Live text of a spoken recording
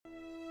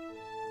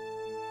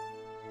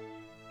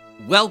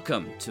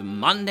Welcome to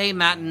Monday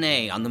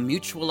Matinee on the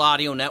Mutual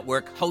Audio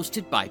Network,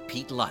 hosted by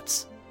Pete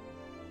Lutz.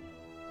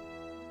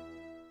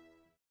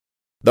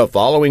 The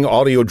following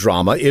audio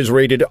drama is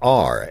rated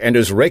R and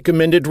is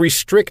recommended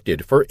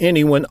restricted for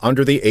anyone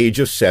under the age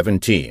of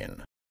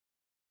 17.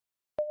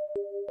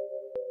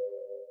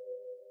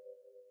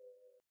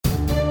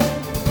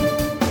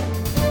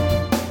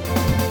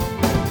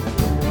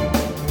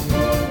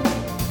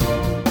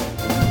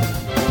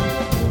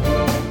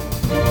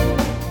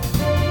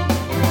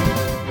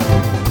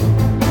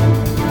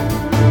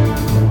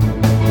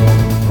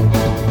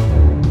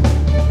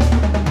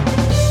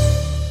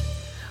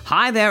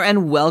 Hi there,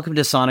 and welcome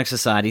to Sonic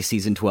Society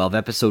Season 12,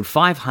 Episode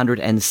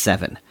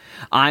 507.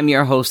 I'm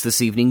your host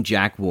this evening,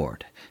 Jack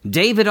Ward.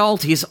 David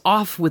Ault is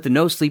off with the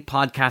No Sleep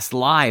Podcast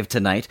live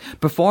tonight,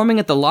 performing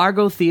at the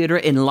Largo Theater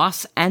in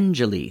Los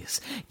Angeles.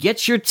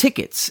 Get your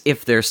tickets,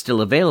 if they're still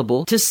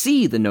available, to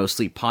see the No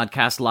Sleep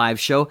Podcast live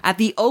show at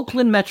the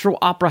Oakland Metro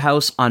Opera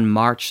House on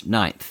March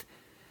 9th.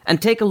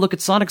 And take a look at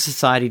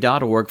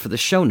sonicsociety.org for the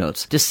show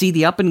notes to see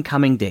the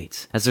up-and-coming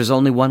dates, as there's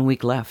only 1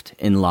 week left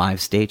in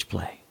live stage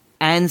play.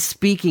 And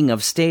speaking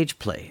of stage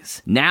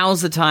plays,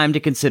 now's the time to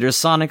consider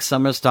Sonic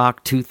Summer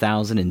Stock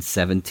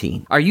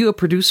 2017. Are you a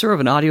producer of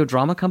an audio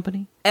drama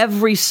company?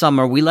 Every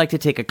summer, we like to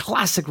take a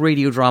classic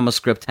radio drama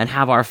script and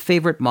have our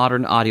favorite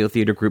modern audio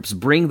theater groups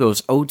bring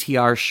those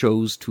OTR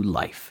shows to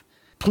life.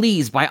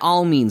 Please, by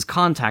all means,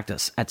 contact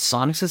us at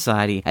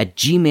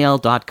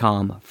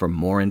sonicsociety@gmail.com for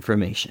more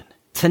information.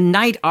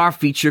 Tonight, our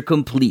feature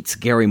completes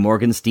Gary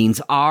Morgenstein's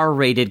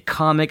R-rated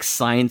comic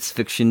science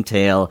fiction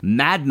tale,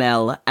 Mad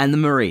Mel and the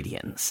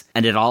Meridians.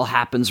 And it all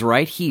happens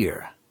right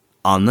here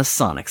on the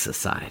Sonic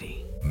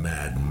Society.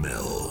 Mad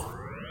Mel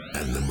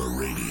and the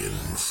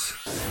Meridians.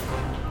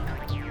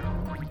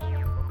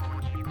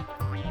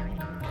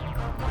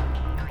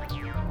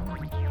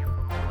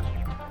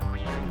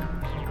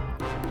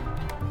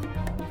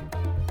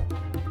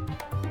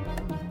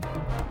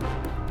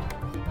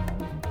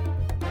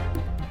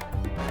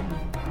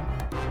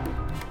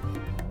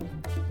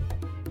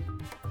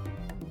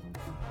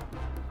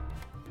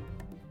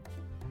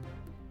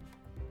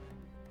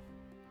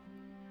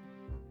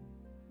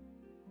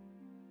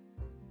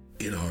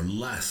 In our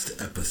last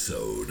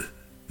episode,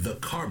 the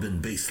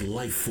carbon-based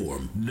life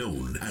form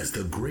known as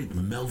the Great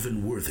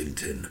Melvin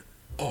Worthington,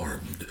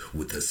 armed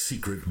with the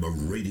secret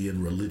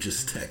Meridian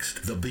religious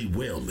text, the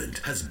Bewailment,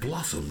 has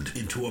blossomed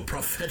into a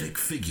prophetic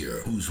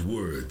figure whose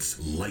words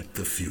light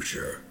the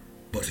future.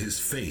 But his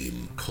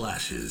fame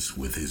clashes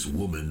with his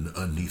woman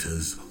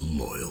Anita's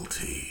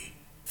loyalty,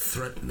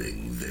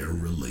 threatening their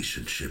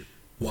relationship.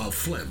 While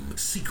Flem,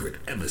 secret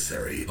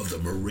emissary of the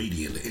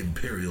Meridian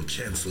Imperial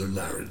Chancellor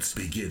Lawrence,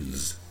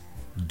 begins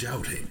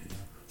doubting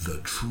the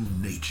true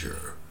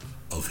nature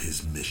of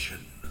his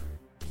mission.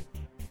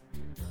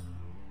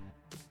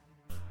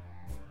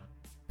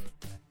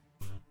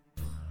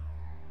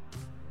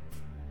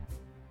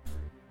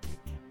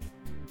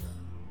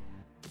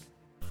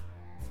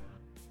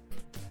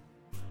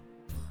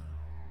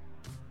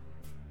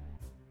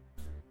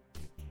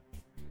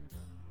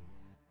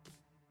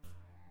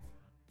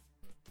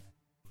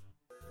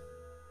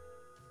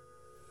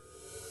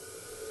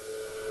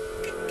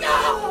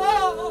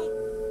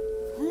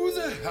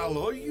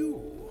 How are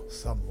you?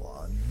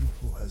 Someone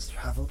who has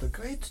traveled a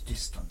great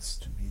distance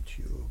to meet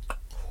you,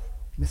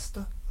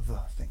 Mr.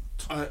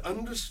 Worthington. I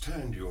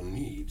understand your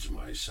needs,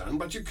 my son,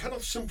 but you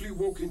cannot simply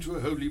walk into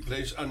a holy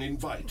place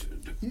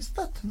uninvited. Is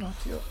that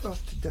not your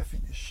earth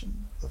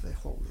definition of a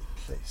holy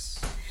place?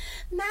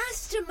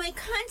 Master, my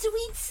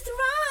conduit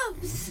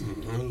throbs.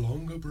 A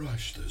longer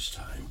brush this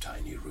time,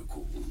 Tiny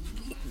Raccoon.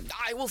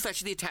 I will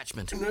fetch the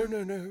attachment.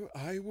 No.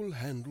 I will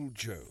handle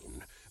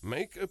Joan.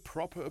 Make a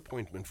proper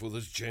appointment for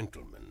this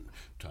gentleman.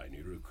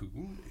 Tiny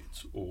Raccoon,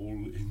 it's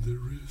all in the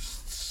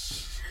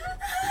wrists.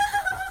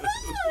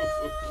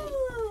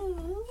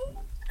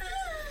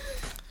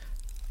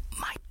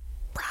 My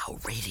brow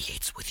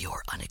radiates with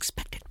your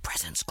unexpected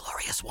presence,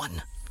 glorious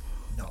one.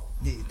 No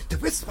need to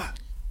whisper.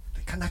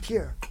 They cannot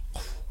hear.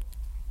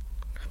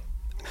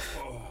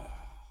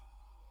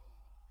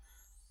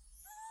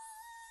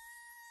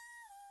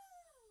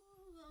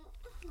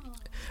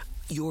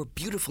 Your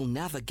beautiful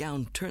Nava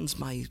gown turns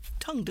my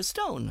tongue to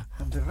stone.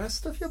 And the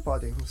rest of your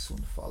body will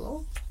soon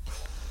follow.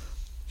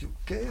 You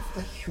gave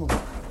a human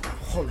the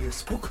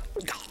holiest book.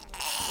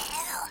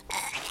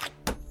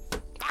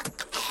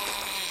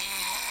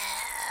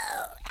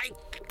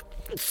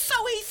 So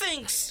he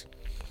thinks.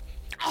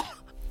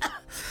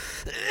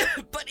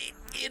 But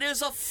it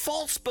is a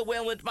false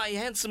bewailment, my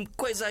handsome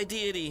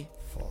quasi-deity.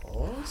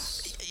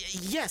 False?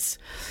 Yes.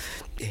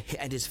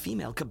 And his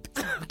female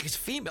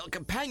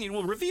companion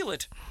will reveal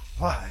it.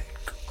 Why?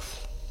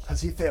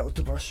 Has he failed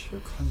to brush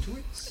your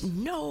conduits?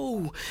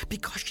 No,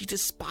 because she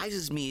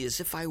despises me as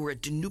if I were a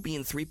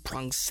Danubian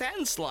three-pronged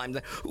sand slime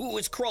who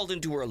has crawled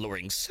into her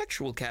alluring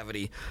sexual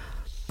cavity.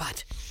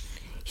 But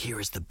here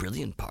is the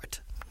brilliant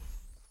part.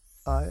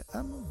 I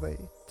am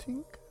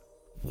waiting.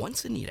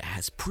 Once Anita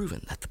has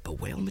proven that the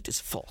bewailment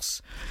is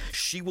false,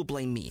 she will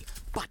blame me.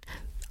 But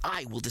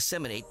I will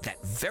disseminate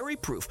that very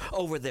proof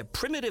over the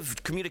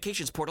primitive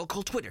communications portal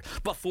called Twitter.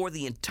 Before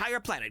the entire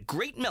planet,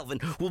 Great Melvin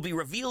will be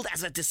revealed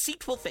as a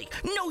deceitful fake.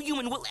 No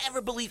human will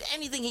ever believe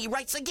anything he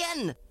writes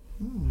again.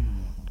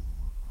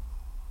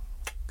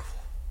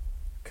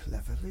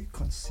 Cleverly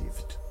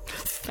conceived.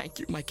 Thank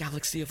you, my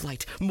galaxy of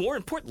light. More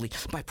importantly,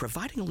 by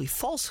providing only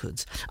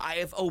falsehoods, I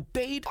have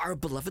obeyed our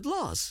beloved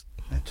laws.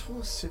 A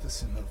true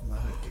citizen of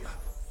Meridia.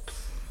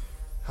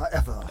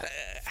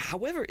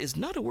 However is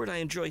not a word I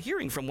enjoy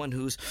hearing from one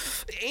whose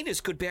anus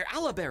could bear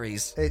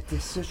alaberries. A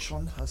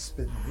decision has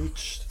been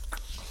reached.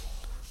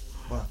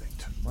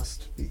 Worthington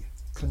must be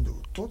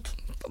canoodled.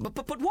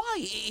 But why?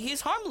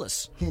 He's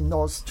harmless. He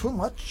knows too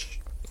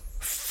much.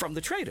 From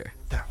the traitor.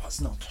 There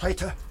was no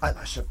traitor,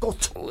 Elisha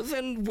Goat.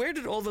 Then where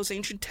did all those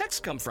ancient texts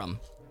come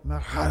from?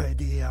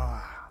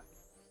 Meridia.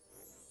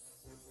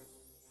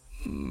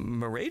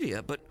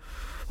 Meridia? But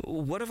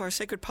what of our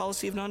sacred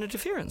policy of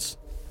non-interference?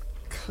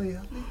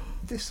 Clearly,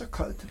 this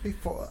occurred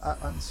before our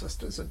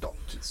ancestors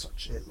adopted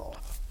such a law.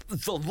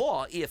 The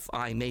law, if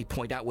I may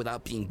point out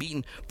without being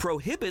beaten,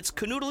 prohibits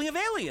canoodling of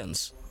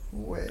aliens.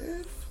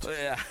 With?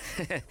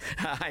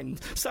 I'm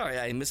sorry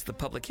I missed the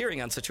public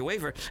hearing on such a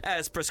waiver,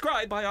 as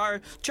prescribed by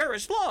our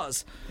cherished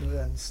laws.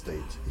 When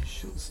state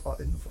issues are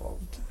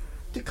involved,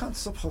 the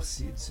council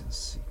proceeds in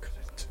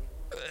secret.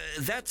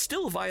 That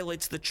still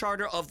violates the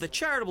charter of the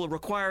charitable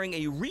requiring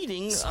a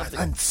reading of the...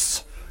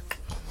 Silence!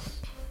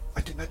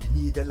 I do not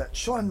need a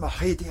lecture on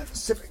Meridian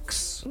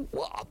civics.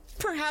 Well,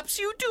 perhaps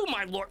you do,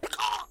 my lord.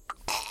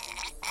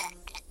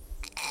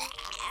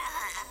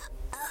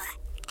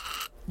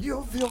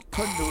 You will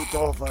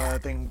canoodle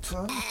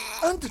Worthington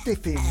and the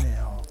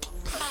female.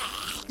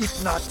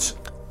 If not,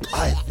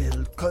 I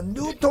will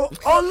canoodle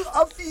all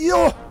of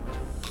you!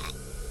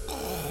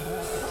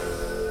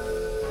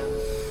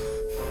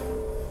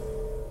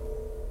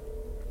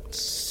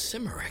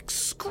 Cimeric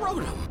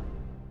scrotum.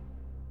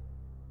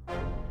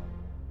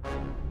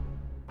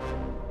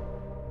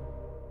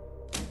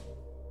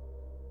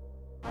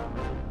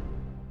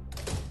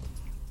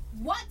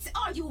 What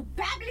are you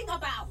babbling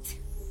about?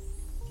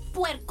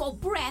 Puerco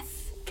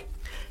breath.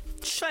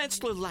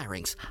 Chancellor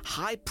Larynx,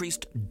 High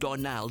Priest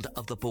Donald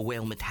of the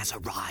Bewailment has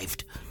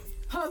arrived.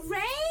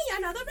 Hooray!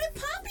 Another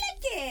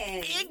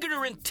Republican!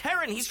 Ignorant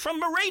Terran, he's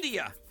from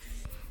Meridia.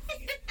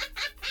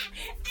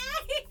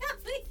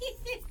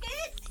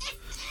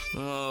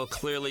 Oh,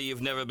 clearly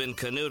you've never been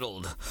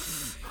canoodled.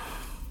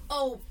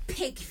 Oh,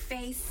 pig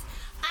face.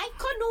 I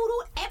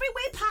canoodle every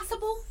way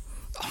possible.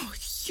 Oh,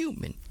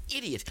 human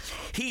idiot.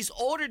 He's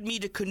ordered me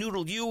to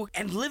canoodle you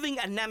and living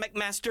Anamic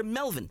Master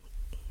Melvin.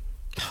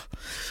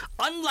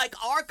 Unlike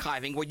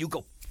archiving, where you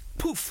go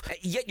poof,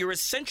 yet your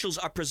essentials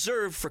are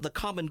preserved for the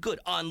common good,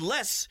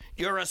 unless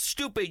you're a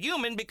stupid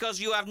human because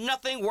you have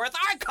nothing worth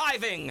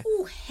archiving.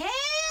 Oh,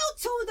 hell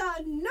to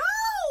the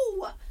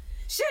no!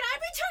 Should I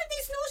return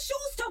these new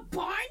shoes to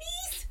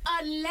Barney's?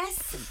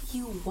 Unless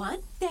you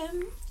want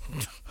them.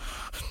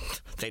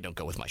 They don't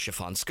go with my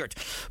chiffon skirt.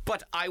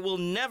 But I will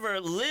never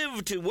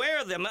live to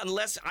wear them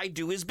unless I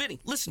do his bidding.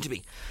 Listen to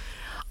me.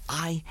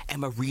 I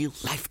am a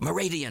real-life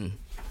Meridian.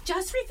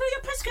 Just refill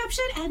your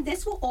prescription and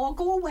this will all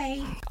go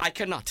away. I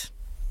cannot.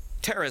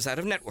 Terra's out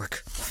of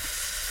network.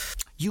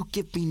 You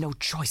give me no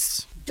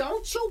choice.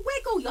 Don't you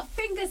wiggle your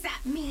fingers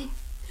at me.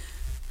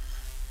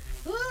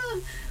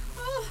 Ay,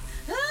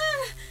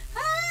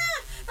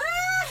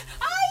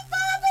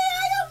 papi,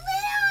 I don't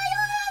mean,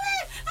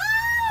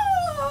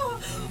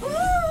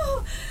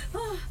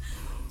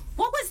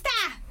 What was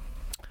that?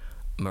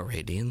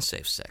 Meridian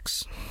safe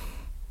sex.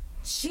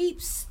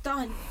 Sheep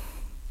stun.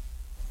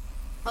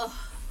 God!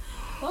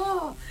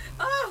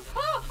 I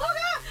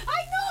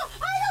know!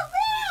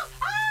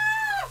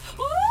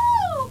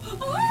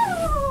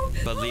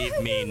 Believe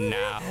me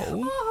now.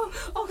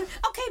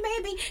 Okay,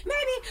 maybe.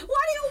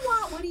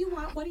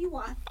 What do you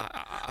want?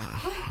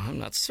 I'm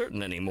not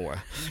certain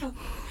anymore.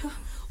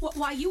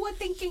 While you were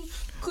thinking,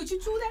 could you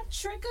do that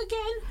trick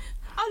again?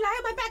 I'll lie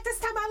on my back this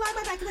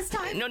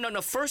time.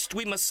 No. First,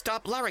 we must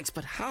stop Larynx,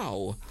 but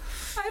how?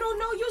 I don't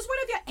know. Use one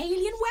of your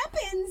alien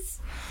weapons.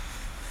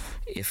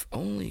 If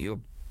only your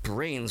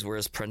brains were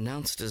as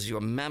pronounced as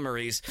your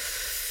memories.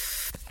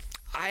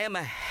 I am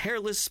a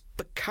hairless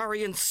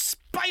Bacarian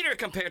spider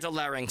compared to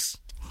Larynx.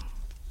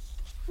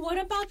 What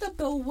about the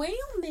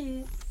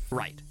bewailment?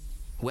 Right.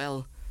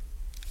 Well,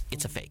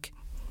 it's a fake.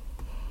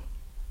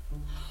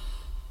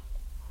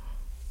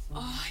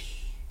 Ay,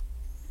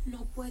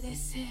 no puede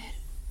ser.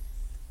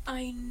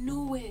 I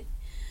knew it.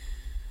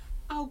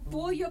 I'll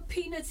boil your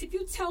peanuts if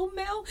you tell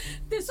Mel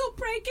this'll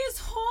break his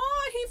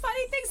heart. He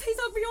finally thinks he's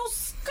a real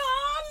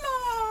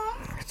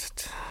scholar.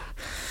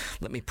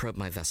 Let me probe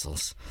my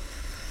vessels.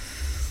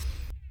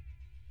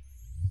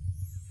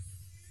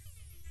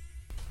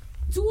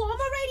 Do all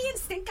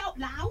Meridians think out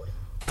loud?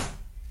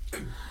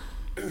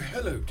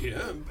 Hello,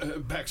 dear.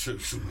 Back so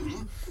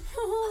soon.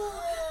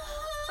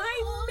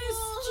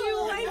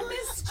 I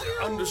missed you.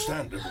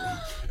 Understandable.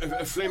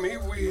 Flemmy,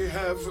 we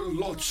have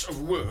lots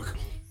of work.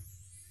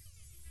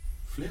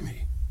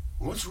 Flemmy,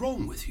 what's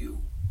wrong with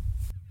you?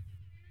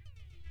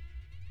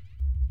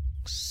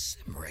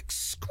 Cimeric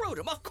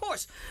scrotum, of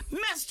course.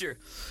 Master,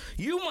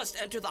 you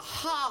must enter the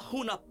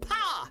Ha-Huna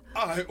Pa.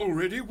 I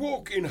already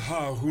walk in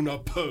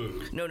Ha-Huna Po.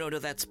 No,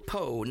 that's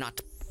Po,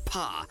 not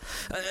Pa.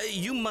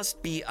 You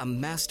must be a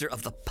master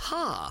of the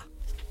Pa.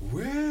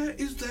 Where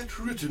is that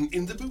written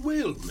in the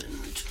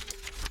Bewailment?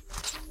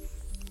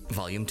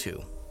 Volume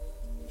 2.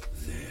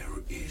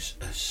 There is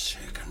a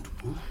second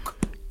book,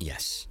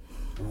 Yes.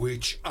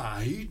 which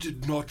I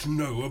did not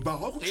know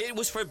about. It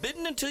was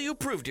forbidden until you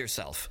proved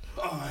yourself.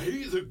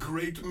 I, the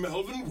great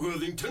Melvin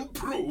Worthington,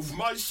 prove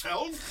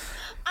myself?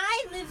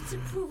 I live to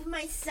prove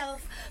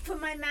myself for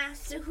my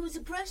master, whose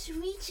brush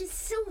reaches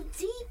so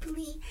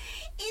deeply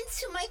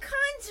into my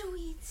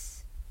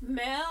conduits.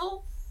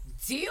 Mel,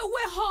 deal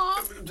with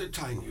her.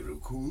 Tiny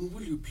Raccoon,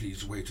 will you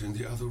please wait in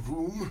the other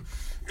room?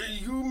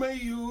 You may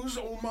use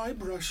all my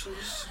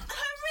brushes.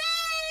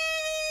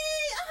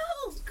 Hooray!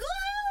 Oh, go!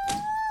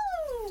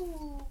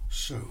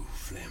 So,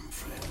 Flim,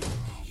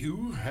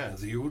 you had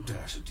the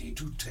audacity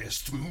to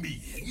test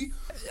me?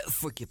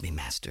 Forgive me,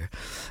 Master,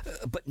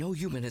 but no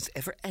human has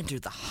ever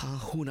entered the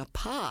Ha-Huna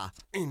Pa.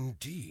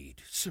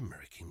 Indeed,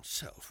 Cimeric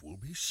himself will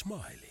be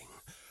smiling.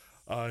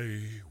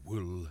 I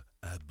will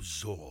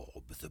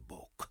absorb the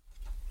book.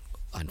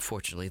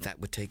 Unfortunately, that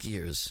would take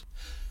years.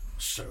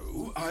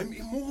 So, I'm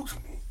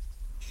immortal.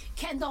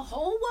 Can the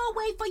whole world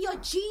wait for your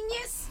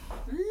genius?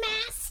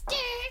 Master!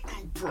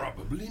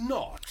 Probably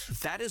not.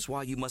 That is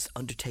why you must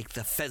undertake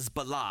the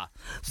Fezbollah,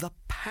 the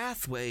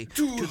pathway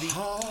To to the...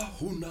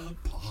 Ha-Huna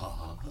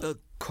Pa.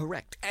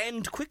 correct,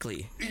 and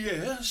quickly.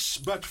 Yes,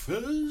 but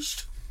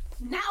first,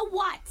 Now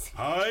what?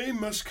 I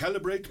must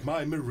calibrate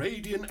my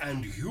Meridian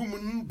and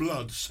human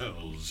blood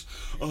cells.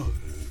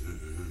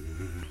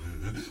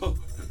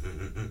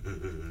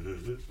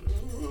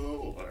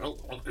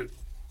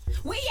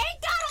 We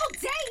ain't got all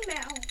day,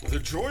 Mel. The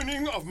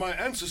joining of my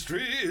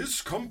ancestry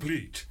is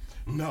complete.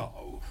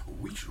 Now,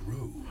 which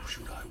robe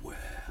should I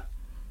wear?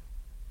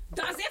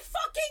 Does it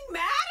fucking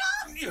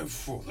matter? Yeah,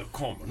 for the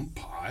common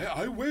pie,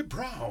 I wear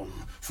brown.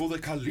 For the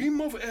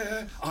Kalim of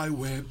Air, I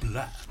wear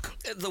black.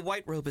 The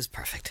white robe is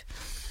perfect.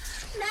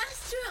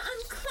 Master,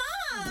 I'm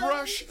calm.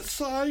 Brush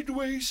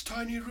sideways,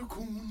 Tiny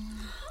Raccoon.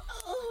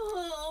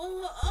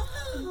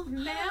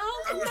 Mel?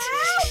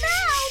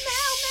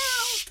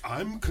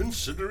 I'm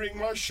considering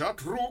my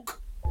shatruk.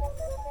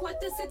 What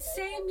does it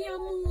say, mi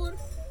amor?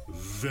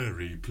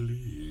 Very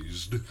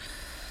pleased.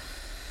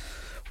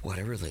 What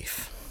a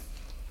relief.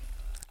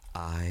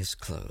 Eyes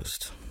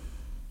closed.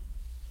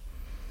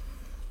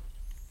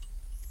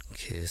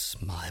 Kiss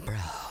my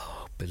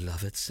brow,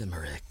 beloved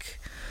Cimeric.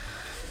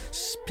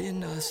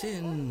 Spin us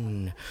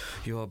in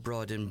your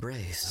broad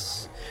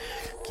embrace.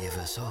 Give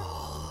us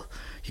all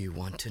you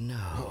want to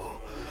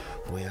know.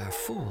 We are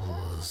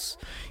fools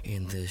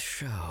in this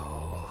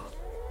show.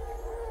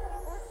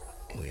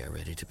 We are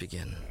ready to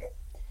begin.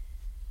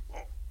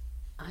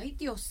 Ay,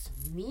 Dios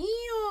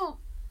mío.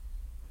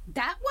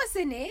 That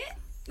wasn't it?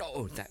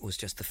 Oh, that was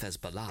just the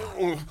Fezbollah.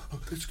 Oh,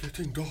 it's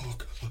getting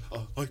dark.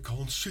 I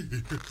can't see.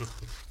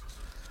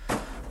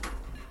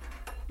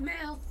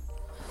 Mel.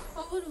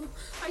 Oh, no.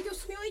 Ay,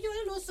 Dios mío,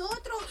 ayuda a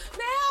nosotros.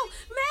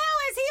 Mel,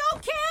 is he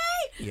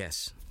okay?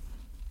 Yes.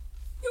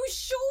 You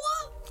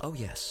sure? Oh,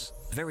 yes.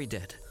 Very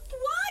dead.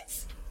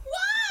 What?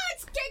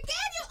 Can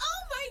you?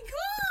 Oh, my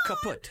God.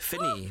 Kaput,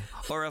 fini,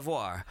 au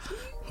revoir,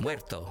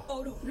 muerto.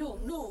 Oh,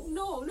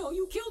 no.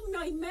 You killed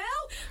my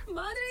Mel?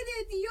 Madre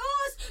de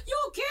Dios.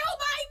 You killed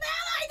my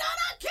Mel. I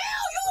gonna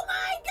kill you,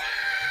 my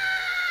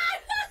God.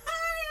 Dios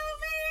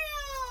mío.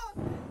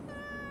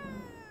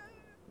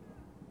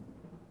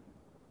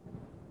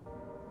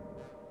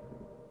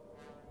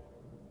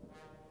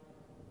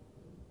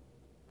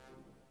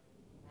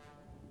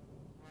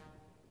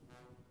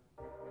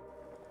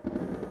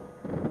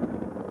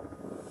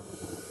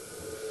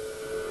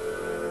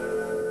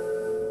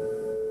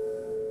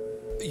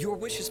 Your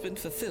wish has been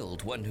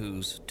fulfilled, one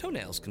whose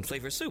toenails can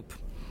flavor soup.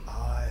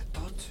 I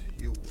thought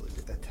you would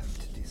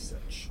attempt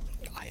deception.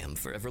 I am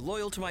forever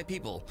loyal to my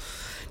people.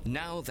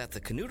 Now that the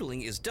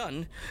canoodling is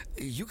done,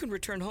 you can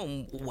return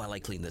home while I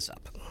clean this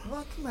up.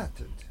 What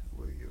method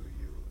will you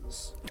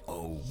use?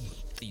 Oh,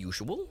 the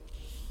usual?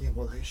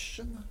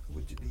 Immolation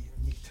would be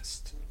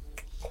neatest.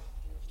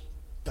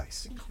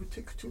 Dicing would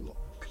take too long.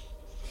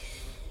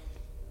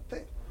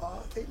 They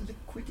are a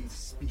liquidy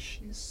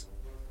species.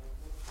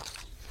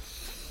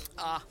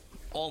 Ah,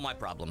 all my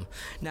problem.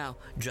 Now,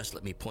 just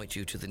let me point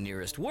you to the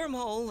nearest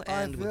wormhole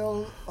and... I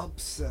will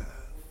observe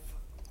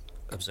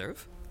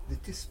Observe? the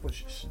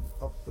disposition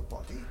of the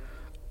body.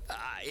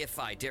 If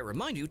I dare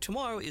remind you,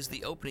 tomorrow is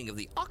the opening of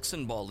the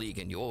Oxenball League,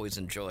 and you always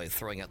enjoy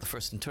throwing out the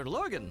first internal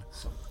organ.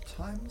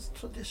 Sometimes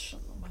tradition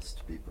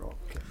must be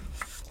broken.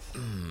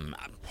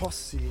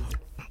 Proceed.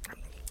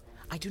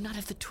 I do not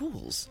have the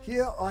tools.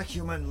 Here are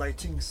human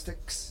lighting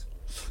sticks.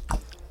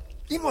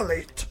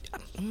 Immolate!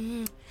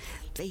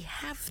 They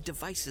have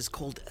devices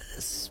called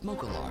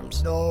smoke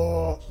alarms.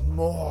 No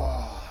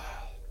more.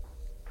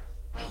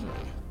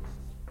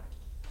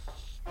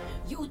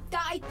 You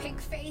die, pig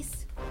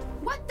face.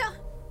 What the?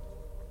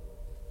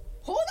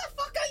 Who the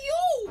fuck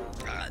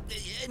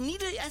are you?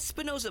 Need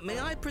Espinosa, may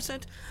I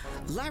present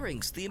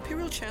Larynx, the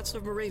Imperial Chancellor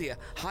of Moravia,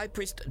 High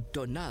Priest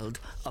Donald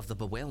of the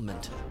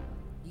Bewailment.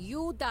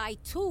 You die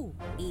too,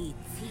 E.T.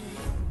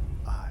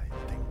 I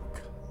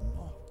think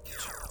not.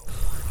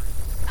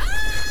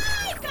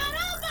 Ay,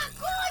 caramba,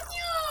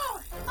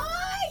 coño!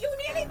 Ay, you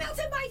nearly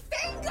melted my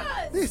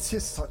fingers! This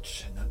is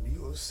such an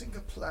amusing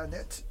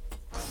planet.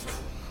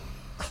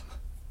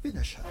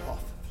 Finish her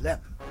off, Flem.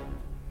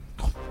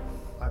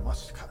 I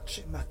must catch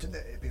a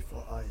matinee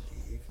before I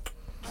leave.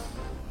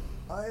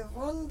 I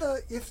wonder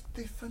if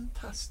the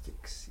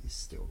Fantastics is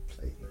still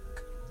playing.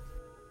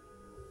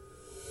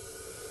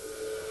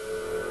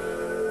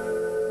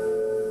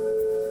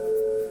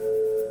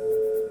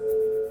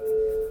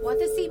 What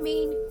does he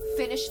mean,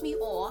 finish me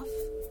off?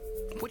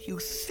 What do you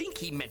think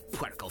he meant,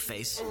 puerco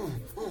face?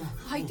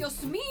 Ay,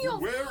 Dios mío!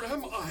 Where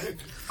am I?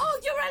 Oh,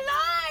 you're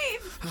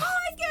alive!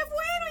 Ay, qué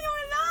bueno,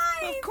 you're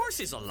alive! Of course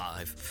he's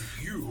alive.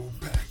 You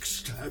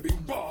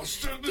backstabbing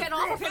bastard! Get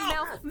off of him,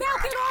 Mel! Mel,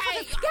 get off of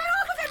him! Get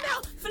off of him,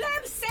 Mel!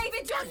 Flem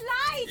saved your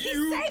life! He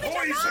You saved your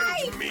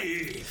poisoned life!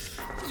 me!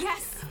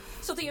 Yes,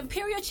 so the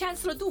Imperial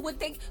Chancellor would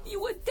think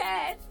you were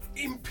dead.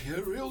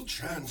 Imperial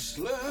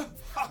Chancellor?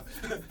 Ha!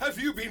 Have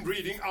you been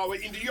reading our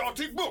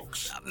idiotic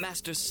books?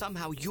 Master,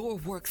 somehow your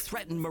work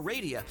threatened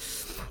Moravia.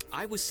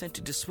 I was sent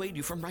to dissuade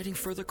you from writing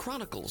further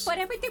chronicles. But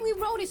everything we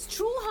wrote is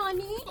true,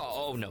 honey.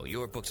 Oh, no,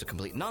 your books are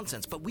complete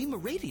nonsense, but we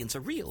Moradians are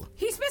real.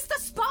 He's Mr.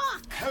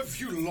 Spock! Have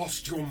you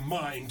lost your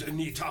mind,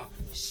 Anita?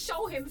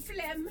 Show him,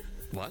 Flem.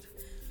 What?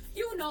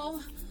 You know,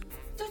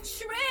 the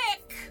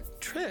trick.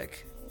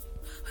 Trick?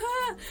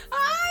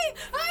 Ay,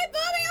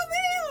 Bobby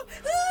O'Meal!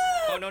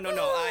 Oh, no,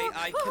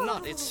 I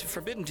cannot. It's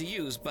forbidden to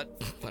use,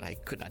 but I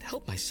could not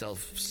help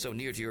myself so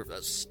near to your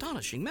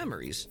astonishing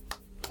memories.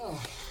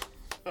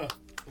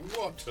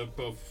 What a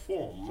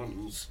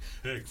performance!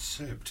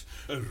 Except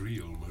a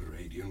real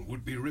Moradian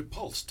would be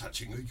repulsed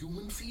touching a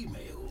human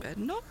female.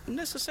 Not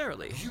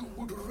necessarily. You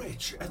would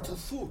retch at the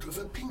thought of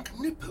her pink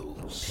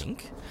nipples.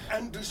 Pink?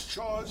 And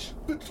discharge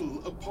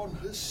spittle upon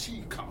her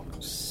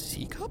C-cup.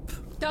 C-cup?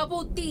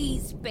 Double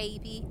D's,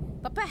 baby.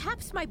 But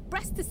perhaps my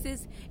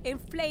breastises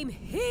inflame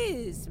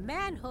his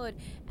manhood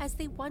as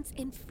they once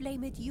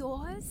inflamed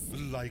yours.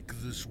 Like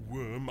this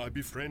worm I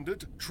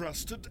befriended,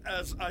 trusted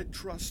as I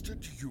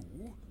trusted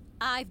you?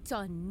 I've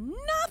done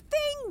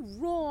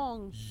nothing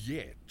wrong.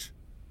 Yet.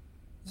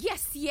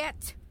 Yes,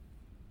 yet.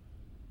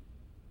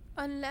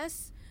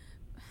 Unless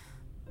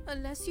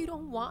you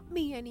don't want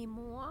me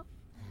anymore.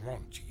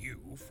 Want you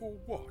for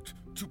what?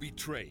 To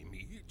betray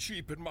me,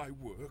 cheapen my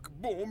work,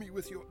 bore me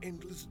with your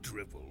endless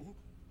drivel?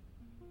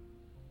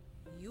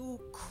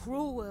 You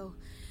cruel,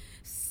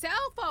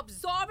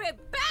 self-absorbed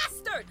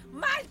bastard!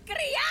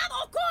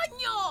 Malcriado,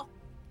 coño!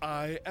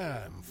 I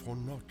am for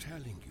not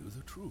telling you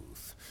the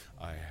truth.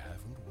 I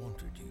haven't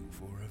wanted you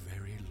for a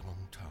very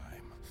long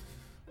time.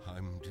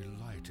 I'm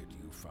delighted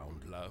you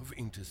found love,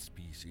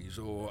 interspecies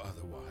or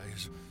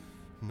otherwise.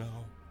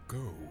 Now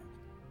go.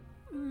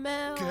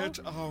 Mel. Get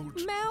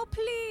out. Mel,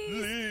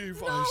 please.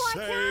 Leave, no, I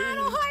say. Can't.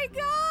 Oh my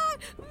God.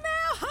 Mel.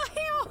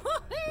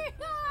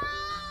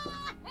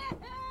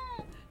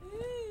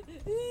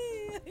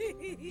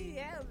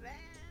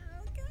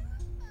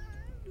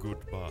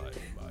 Goodbye,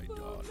 my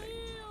darling.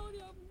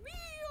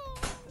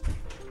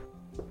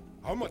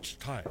 How much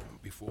time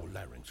before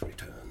Larynx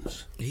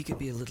returns? He could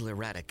be a little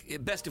erratic.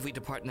 Best if we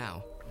depart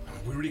now.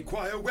 We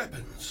require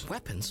weapons.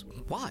 Weapons?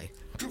 Why?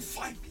 To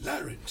fight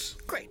Larynx.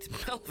 Great,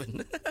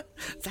 Melvin.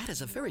 That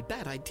is a very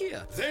bad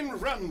idea. Then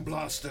run,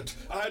 blasted.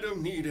 I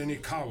don't need any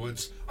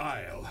cowards.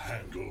 I'll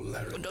handle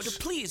Larynx. No,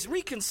 please,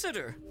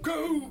 reconsider.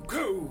 Go,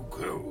 go,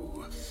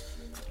 go.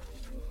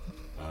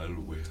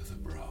 I'll wear the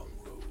brown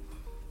robe.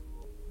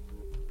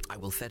 I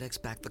will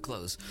FedEx back the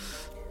clothes.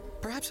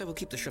 Perhaps I will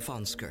keep the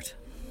chiffon skirt.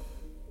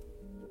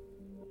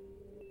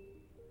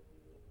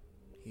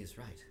 He is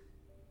right.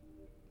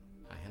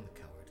 I am a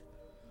coward.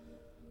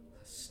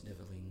 A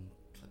sniveling,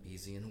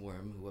 plebeian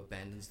worm who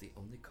abandons the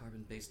only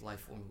carbon-based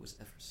life form who has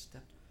ever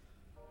stepped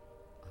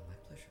on my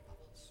pleasure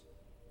bubbles.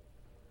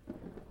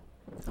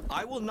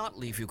 I will not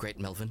leave you, great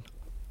Melvin.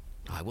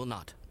 I will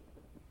not.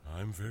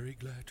 I'm very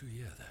glad to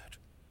hear that.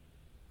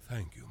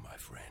 Thank you, my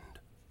friend.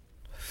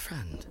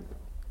 Friend?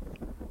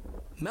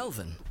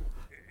 Melvin?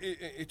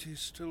 It is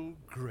still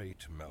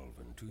great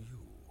Melvin to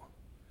you.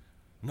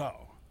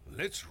 Now,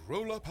 let's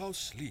roll up our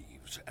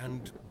sleeves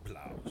and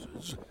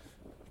blouses.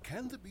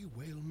 Can the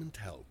bewailment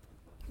help?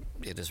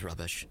 It is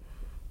rubbish.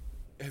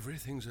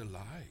 Everything's a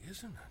lie,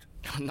 isn't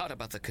it? Not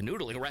about the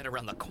canoodling right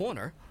around the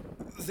corner.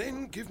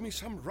 Then give me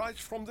some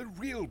rights from the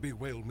real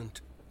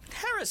bewailment.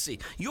 Heresy!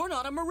 You're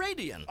not a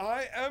Moradian!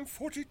 I am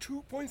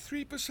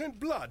 42.3%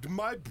 blood.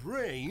 My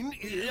brain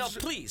is...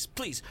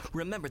 Please,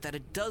 remember that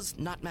it does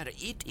not matter.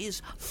 It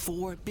is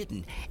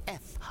forbidden.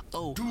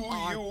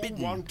 F-O-R-bidden.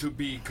 Do you want to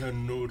be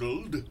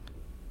canoodled?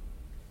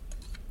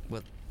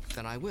 Well,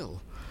 then I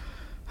will.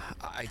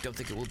 I don't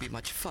think it will be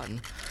much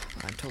fun.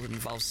 I'm told it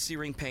involves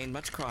searing pain,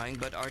 much crying,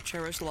 but our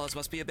cherished laws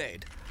must be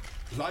obeyed.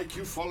 Like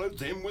you followed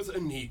them with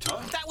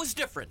Anita? That was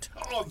different.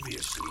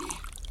 Obviously.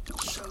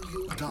 So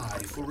you'll die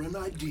for an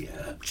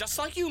idea? Just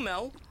like you,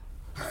 Mel.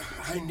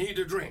 I need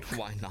a drink.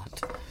 Why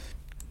not?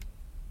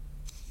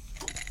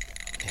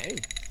 Hey,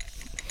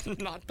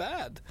 not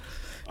bad.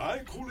 I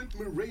call it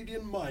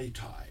Meridian Mai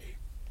Tai.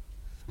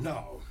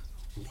 Now,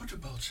 what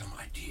about some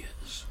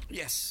ideas?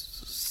 Yes,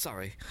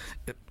 sorry.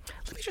 Let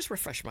me just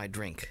refresh my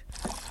drink.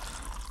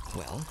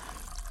 Well,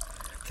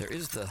 there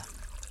is the...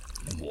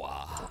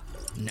 Mwah.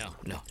 No,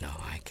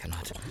 I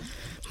cannot.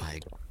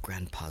 My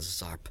grandpa's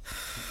Zarp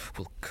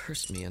will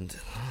curse me and...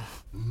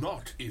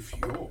 Not if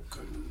you're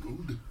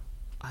canoodled.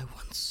 I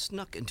once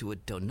snuck into a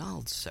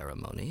Donald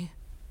ceremony.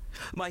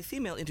 My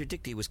female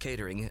interdictee was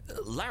catering.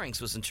 Larynx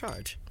was in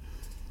charge.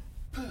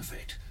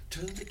 Perfect.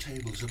 Turn the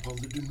tables upon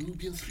the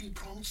Danubian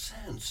three-pronged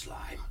sand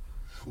slime.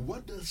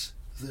 What does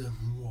the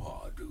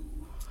moi do?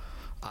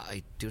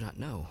 I do not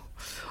know.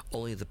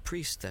 Only the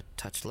priest that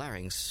touched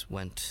Larynx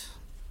went...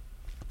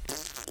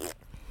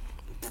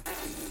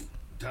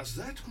 Does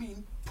that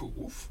mean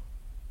poof?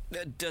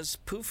 Does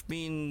poof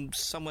mean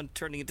someone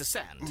turning into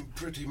sand?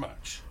 Pretty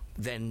much.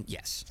 Then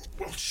yes.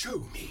 Well, show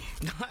me.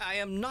 I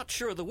am not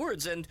sure of the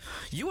words, and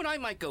you and I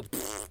might go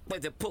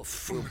like the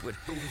poof.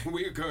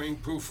 We're going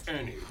poof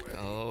anyway.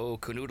 Oh,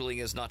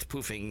 canoodling is not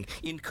poofing.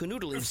 In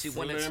canoodling, see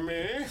when it's...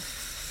 Flemmy?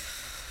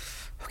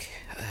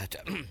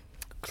 Okay,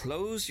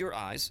 close your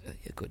eyes.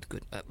 Good.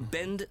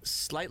 Bend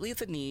slightly at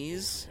the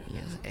knees.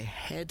 Yes. A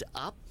head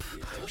up.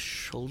 Yes.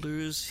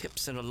 Shoulders,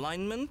 hips in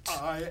alignment.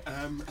 I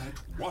am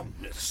at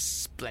oneness.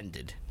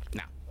 Splendid.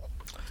 Now,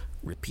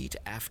 repeat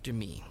after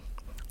me.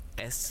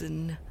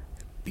 Essen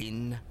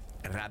bin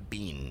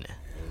Rabin.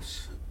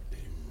 Essen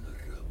bin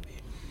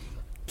Rabin.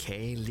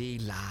 Keli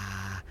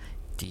la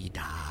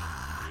dida.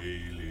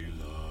 Keli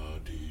la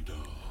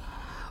dida.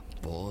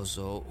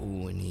 Bozo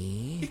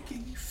uni.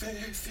 Iki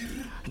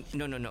fefir.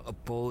 No.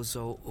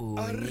 Bozo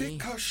uni.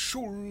 Arika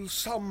shul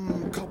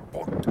sam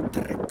kapot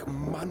drek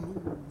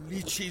manu.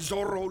 Lichi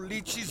zoro,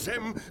 lichi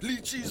zem,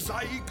 lichi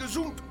zai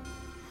gesund.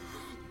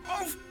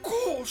 Of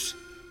course,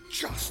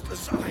 just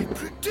as I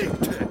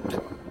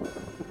predicted.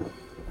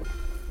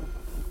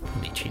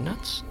 Lychee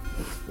nuts?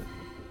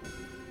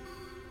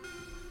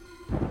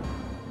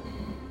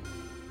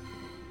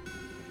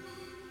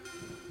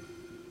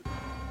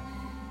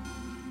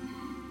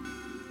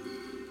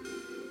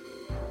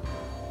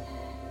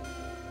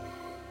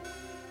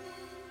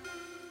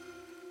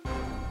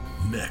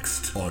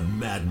 Next on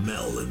Mad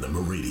Mel and the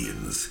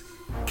Meridians.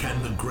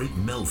 Can the great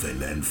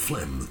Melvin and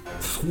Flem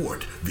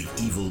thwart the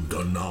evil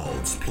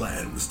Donald's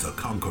plans to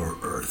conquer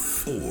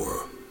Earth?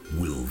 Or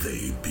will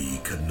they be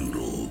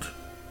canoodled?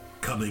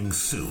 Coming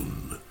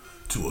soon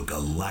to a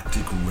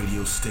galactic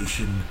radio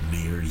station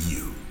near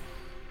you.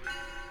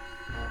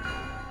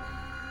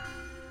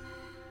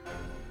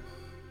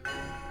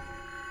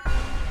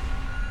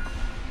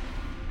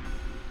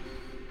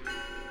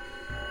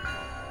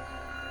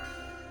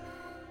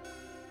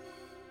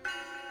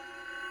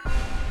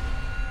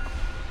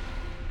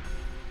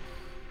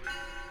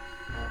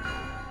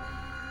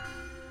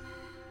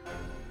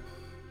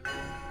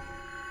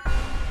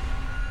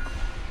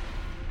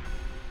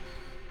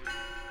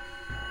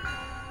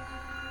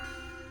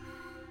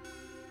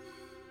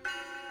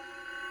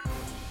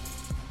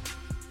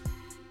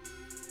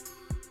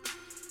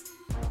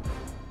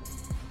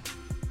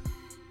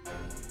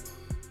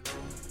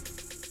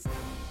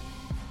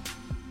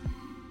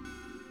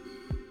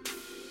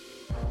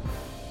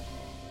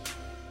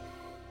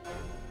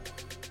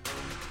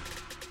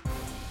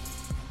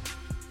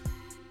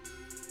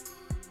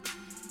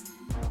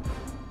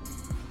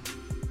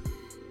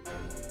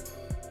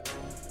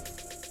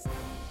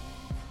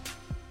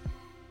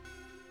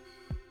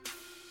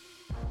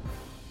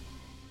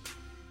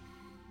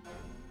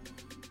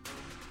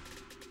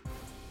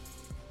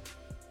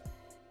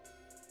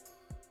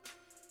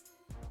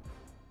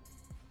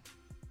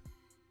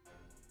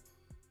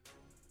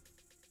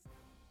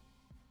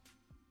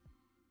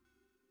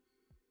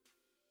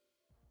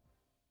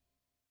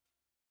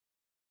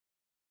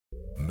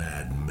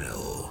 Mad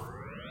Mel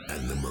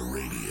and the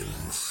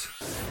Meridians.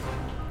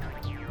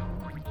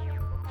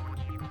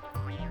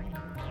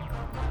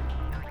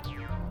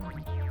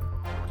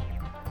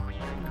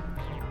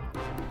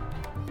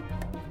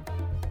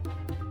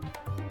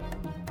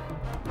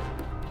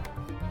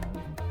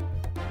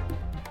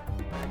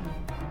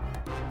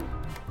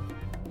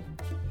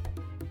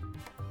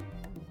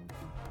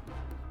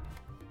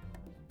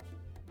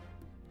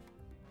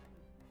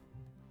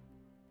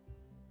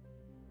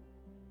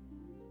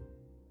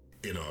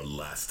 In our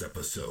last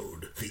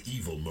episode, the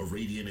evil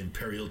Meridian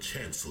Imperial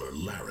Chancellor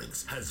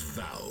Larynx has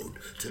vowed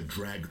to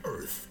drag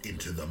Earth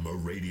into the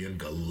Meridian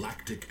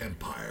Galactic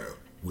Empire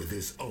with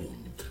his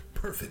own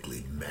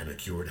perfectly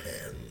manicured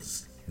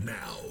hands.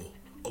 Now,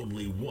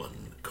 only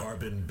one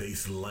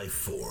carbon-based life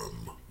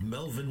form,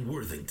 Melvin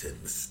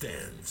Worthington,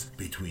 stands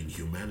between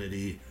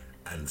humanity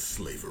and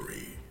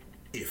slavery.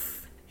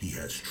 If he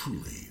has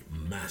truly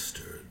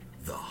mastered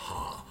the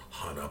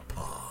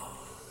Ha-Hanapa.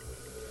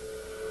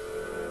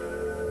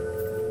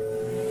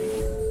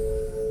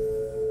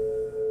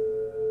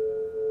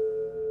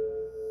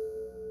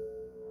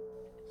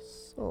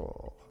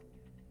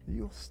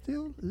 You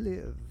still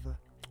live,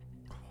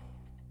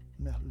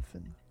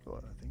 Melvin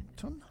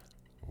Worthington?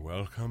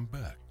 Welcome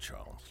back,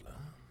 Chancellor.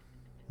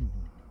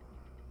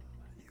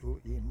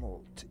 You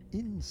emote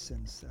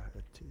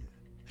insincerity,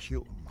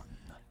 human.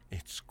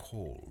 It's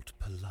called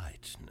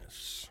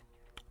politeness.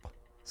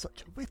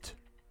 Such a wit.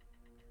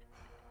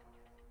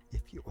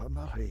 If you were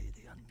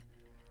Meridian,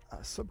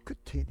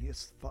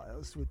 subcutaneous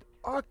files would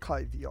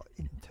archive your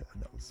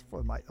internals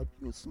for my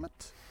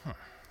amusement.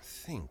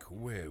 Think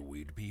where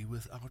we'd be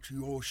without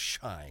your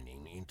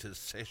shining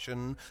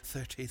intercession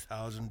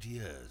 30,000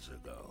 years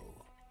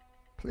ago.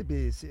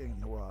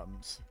 Plebeian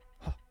worms.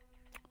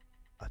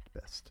 At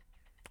best.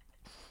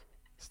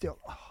 Still,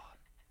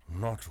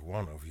 Not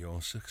one of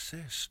your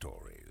success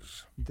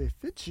stories. the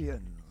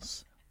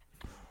Fijians.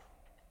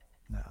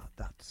 Now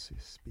that's a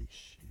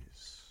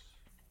species.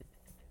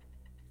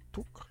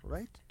 Took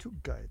right to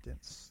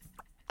guidance.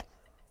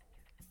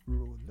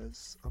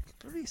 Rulers of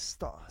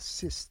 3-star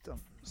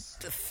systems.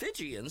 The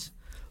Fijians?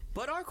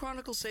 But our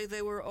chronicles say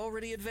they were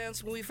already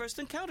advanced when we first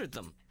encountered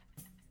them.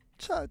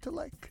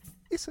 Childlike,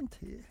 isn't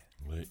he?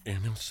 The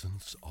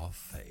innocence of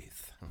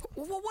faith.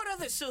 What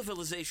other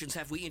civilizations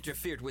have we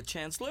interfered with,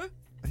 Chancellor?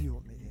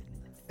 You mean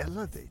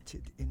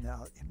elevated in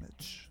our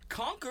image?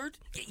 Conquered?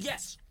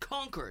 Yes,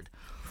 conquered.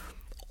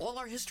 All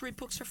our history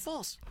books are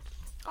false.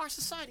 Our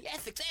society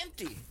ethics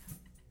empty.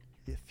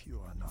 If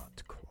you are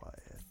not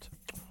quiet,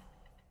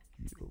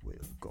 you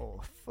will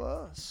go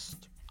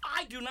first.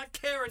 I do not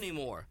care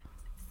anymore.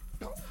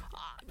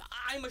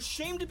 I'm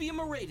ashamed to be a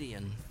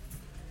Meridian.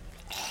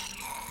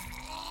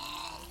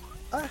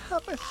 I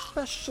have a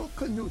special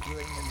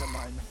canoodling in the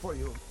mind for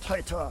you,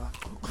 Titor.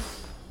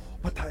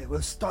 But I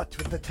will start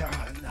with the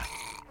Terran.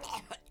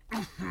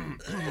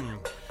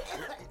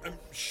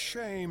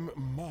 Shame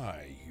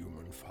my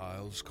human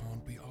files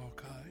can't be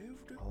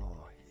archived.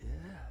 Oh,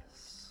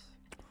 yes.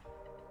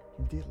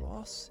 The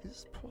loss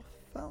is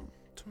profound.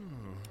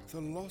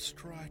 The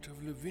lost right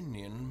of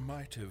Lavinian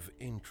might have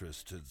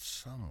interested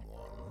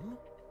someone.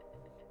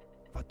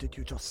 What did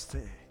you just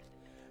say?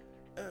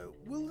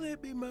 Will there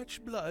be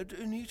much blood?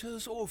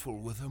 Anita's awful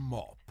with a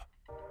mop.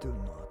 Do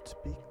not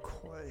be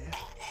quiet.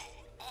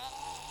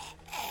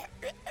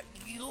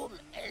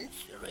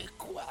 Humans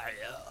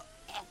require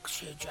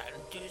oxygen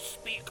to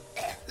speak.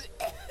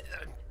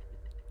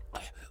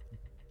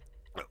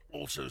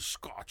 Also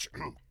scotch.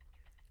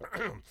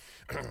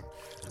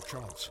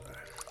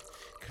 Chancellor,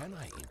 can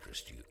I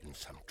interest you in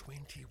some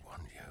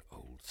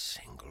 21-year-old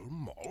single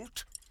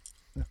malt?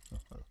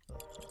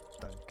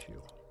 Thank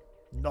you.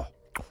 No.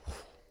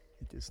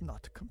 It is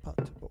not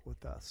compatible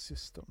with our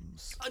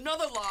systems.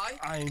 Another lie?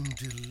 I'm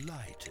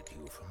delighted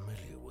you're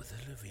familiar with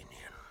the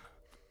Lavinian.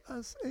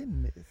 As a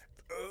myth.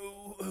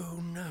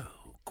 Oh,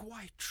 no.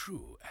 Quite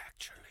true,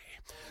 actually.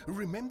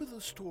 Remember the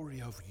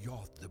story of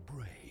Yod the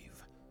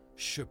Brave,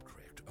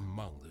 shipwrecked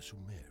among the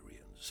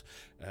Sumerians.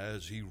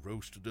 As he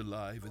roasted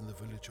alive in the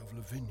village of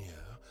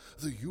Lavinia,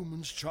 the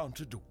humans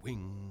chanted,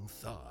 "Wing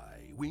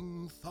Thigh,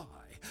 Wing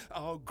Thigh,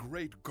 our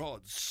great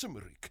god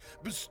Cymric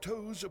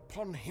bestows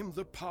upon him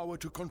the power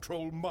to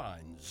control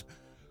minds."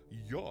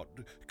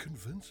 Yod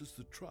convinces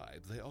the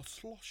tribe they are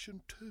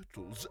sloshen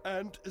turtles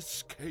and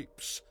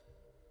escapes.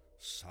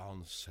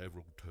 Sounds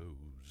several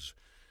toes.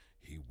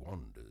 He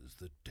wanders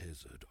the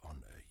desert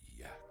on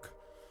a yak,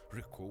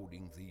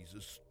 recording these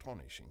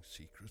astonishing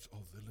secrets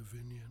of the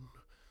Lavinian.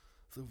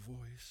 The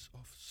voice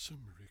of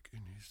Cymric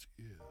in his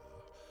ear,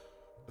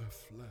 a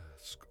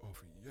flask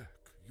of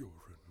yak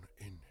urine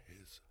in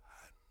his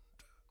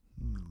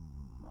hand.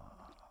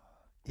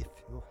 If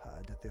you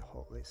had the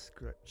Holy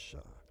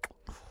Scripture,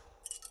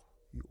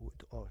 you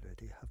would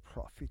already have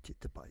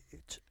profited by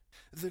it.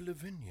 The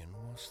Lavinian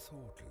was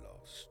thought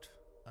lost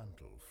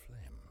until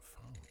Flem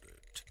found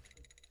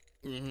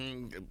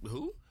it.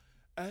 Who?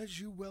 As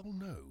you well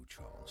know,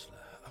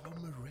 Chancellor, our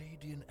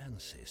Meridian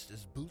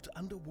ancestors built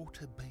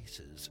underwater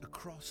bases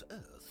across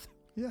Earth.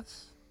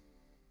 Yes.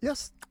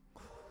 Yes.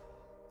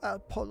 Our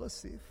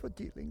policy for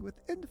dealing with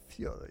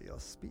inferior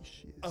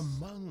species.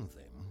 Among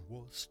them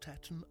was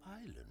Staten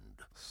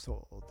Island.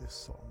 So the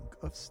Song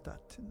of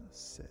Staten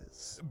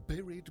says.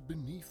 Buried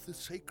beneath the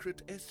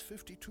sacred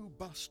S-52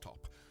 bus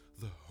stop,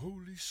 the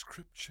Holy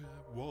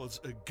Scripture was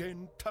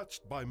again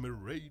touched by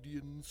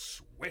Meridian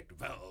sweat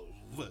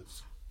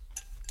valves.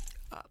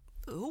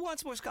 Who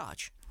wants more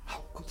scotch?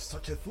 How could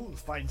such a fool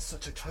find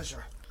such a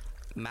treasure?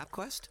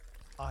 MapQuest?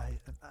 I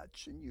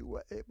imagine you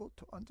were able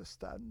to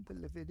understand the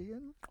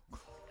Lavinian,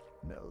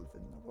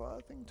 Melvin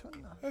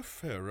Worthington. A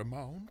fair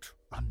amount.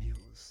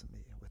 Amuse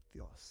me with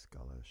your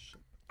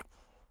scholarship.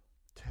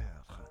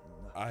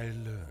 Terran. I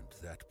learned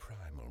that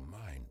primal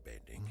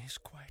mind-bending is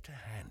quite a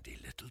handy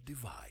little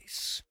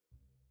device.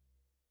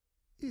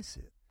 Is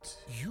it?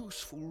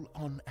 Useful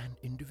on an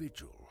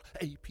individual,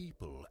 a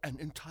people, an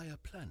entire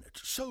planet,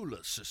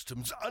 solar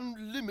systems,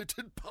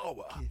 unlimited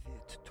power. Give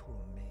it to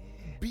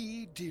me.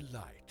 Be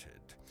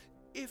delighted.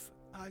 If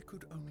I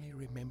could only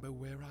remember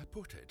where I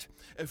put it.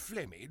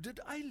 Flemmy,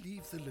 did I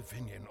leave the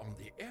Lavinian on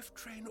the F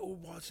train or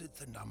was it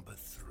the number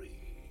 3?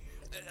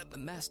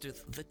 Master,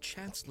 the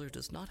Chancellor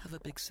does not have a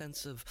big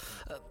sense of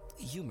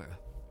humor.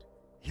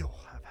 You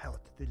have held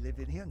the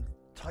Livinian,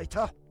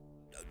 traitor.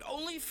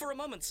 Only for a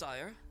moment,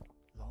 sire.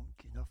 Long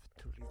enough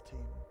to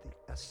retain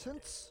the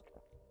essence?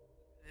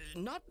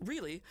 Not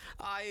really.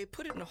 I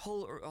put it in a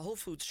Whole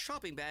Foods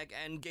shopping bag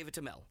and gave it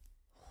to Mel.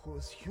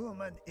 Whose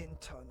human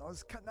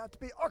internals cannot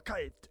be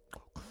archived.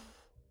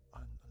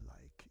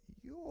 Unlike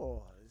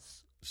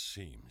yours.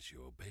 Seems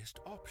your best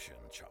option,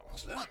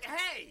 Chancellor. What?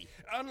 Hey!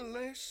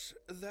 Unless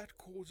that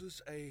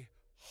causes a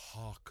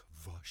Hak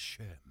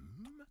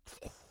Vashem.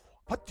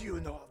 What do you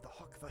know of the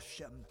Hak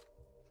Vashem?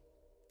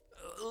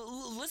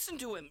 Listen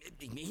to him.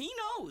 He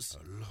knows.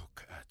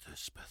 Look at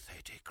this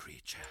pathetic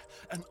creature.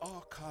 An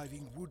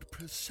archiving would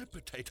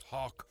precipitate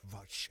Hak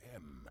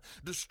Vashem,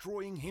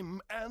 destroying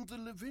him and the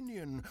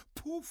Livinian.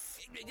 Poof!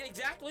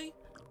 Exactly.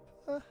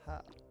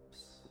 Perhaps.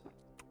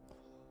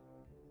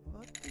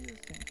 What do you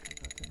think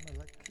about a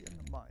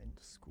Malachian mind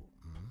school?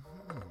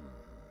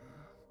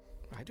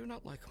 I do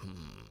not like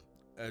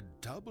A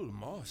double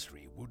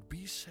mastery would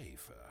be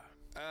safer.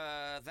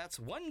 That's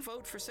one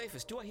vote for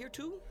safest. Do I hear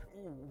two?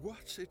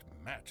 What's it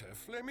matter?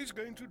 Flem is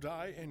going to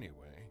die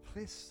anyway.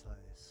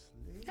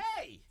 Precisely.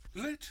 Hey!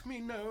 Let me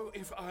know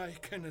if I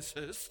can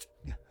assist.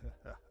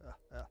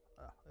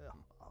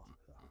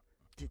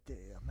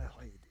 Today,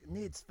 married,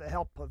 needs the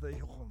help of a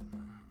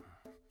room.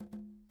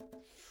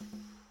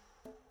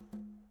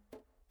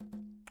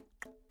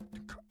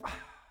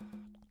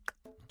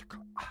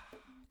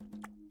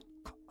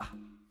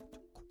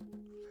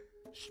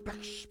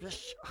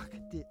 Spech,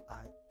 akde,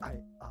 I.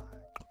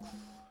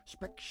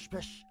 Spech,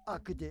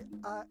 akde,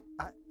 I.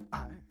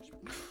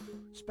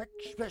 Spech,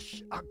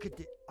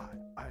 akde, I.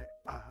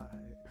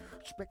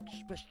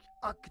 Spech,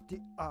 akde,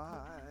 I.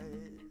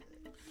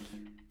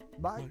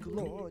 My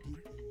glory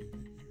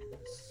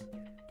is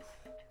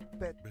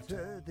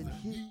better than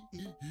he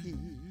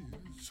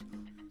is.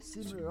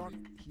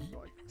 Simran, he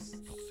likes.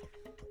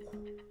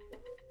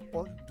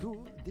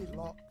 Undo the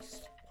locks.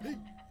 Hey,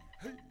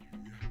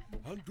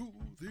 undo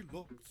the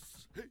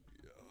locks. Hey.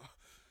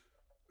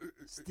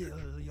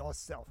 Still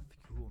yourself,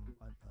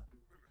 human.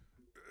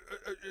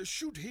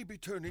 Should he be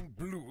turning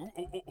blue,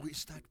 or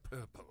is that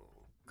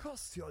purple?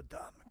 Curse your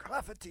damn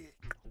gravity.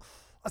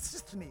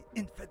 Assist me,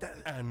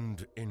 infidel.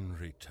 And in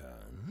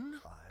return?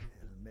 I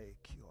will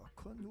make your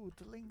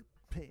canoodling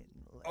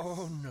painless.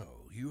 Oh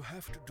no, you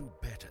have to do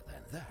better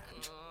than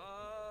that.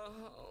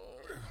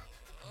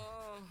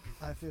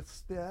 I will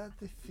spare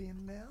the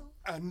female.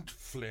 And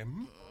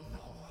Flem?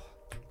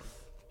 No.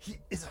 He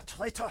is a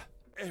traitor.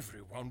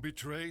 Everyone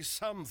betrays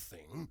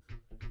something.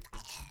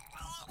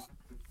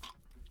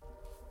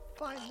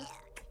 Fine.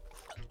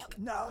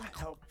 Now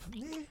help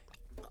me.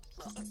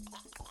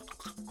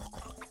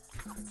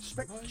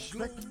 Spec,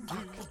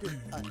 akde,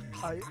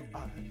 I.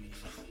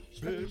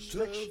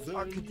 Spec,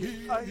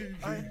 akde, I.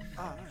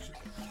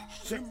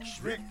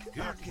 Spec,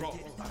 akde,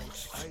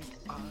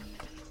 I.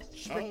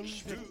 Spec,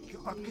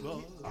 akde,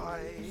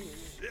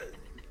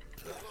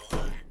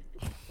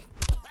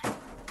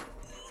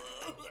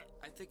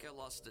 I think I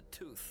lost a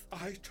tooth.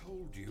 I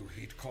told you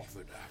he'd cough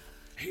it up.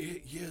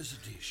 Here's a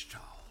dish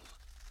towel.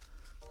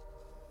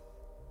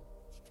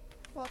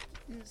 What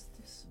is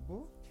this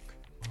book?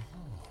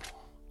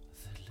 Oh,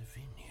 the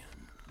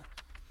Livinian.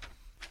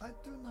 I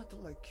do not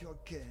like your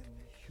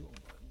game, human.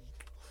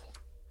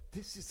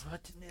 This is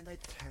written in a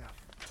Terran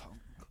tongue.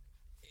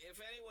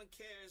 If anyone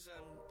cares,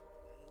 I'm a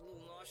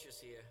little nauseous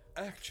here.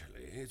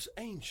 Actually, it's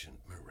ancient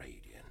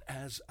Meridian,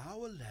 as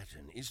our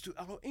Latin is to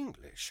our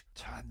English.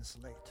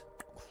 Translate,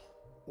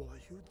 or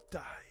you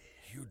die.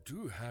 You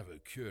do have a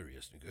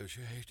curious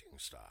negotiating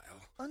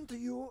style. And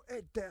you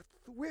a death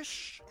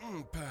wish?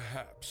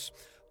 Perhaps.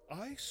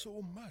 I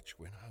saw much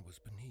when I was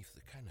beneath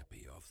the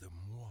canopy of the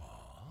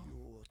Moir.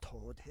 You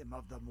told him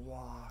of the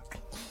Moir.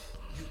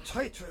 You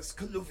traitorous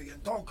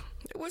Coluvian dog.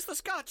 It was the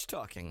Scotch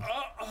talking.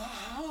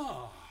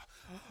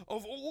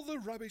 Of all the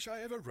rubbish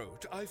I ever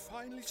wrote, I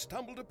finally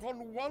stumbled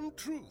upon one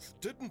truth,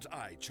 didn't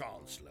I,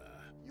 Chancellor?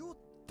 You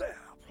dare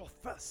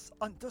profess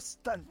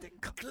understanding.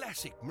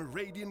 Classic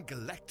Meridian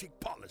galactic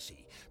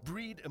policy.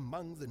 Breed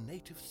among the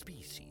native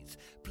species,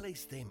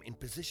 place them in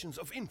positions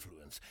of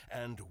influence,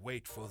 and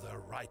wait for the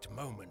right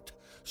moment.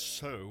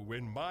 So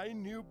when my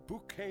new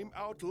book came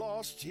out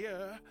last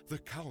year, the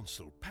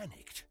Council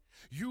panicked.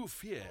 You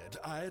feared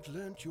I had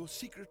learnt your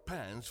secret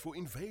plans for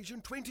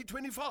Invasion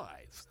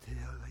 2025.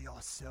 Still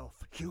yourself,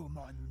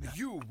 human.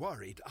 You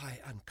worried I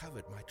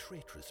uncovered my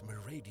traitorous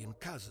Meridian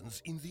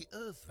cousins in the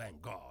Earth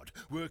Vanguard,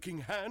 working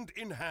hand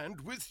in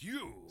hand with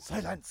you.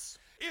 Silence!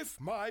 If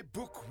my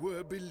book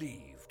were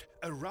believed,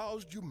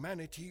 aroused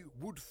humanity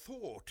would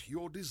thwart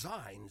your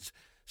designs.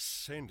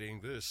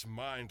 Sending this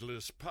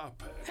mindless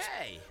puppet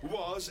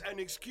was an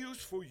excuse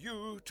for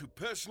you to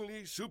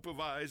personally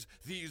supervise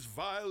these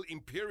vile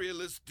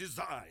imperialist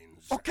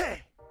designs.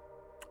 Okay!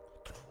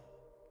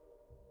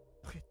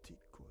 Pretty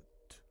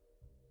good.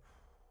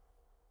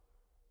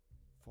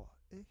 For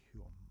a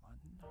human.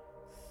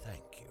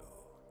 Thank you.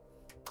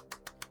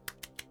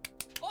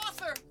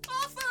 Author!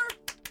 Author!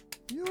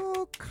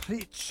 You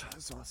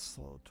creatures are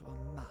so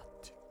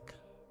dramatic.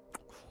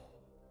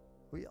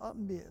 We are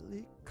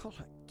merely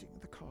correcting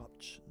the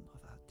corruption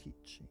of our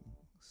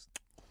teachings.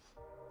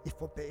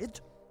 If obeyed,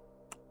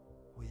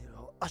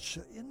 we'll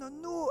usher in a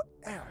new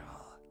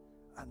era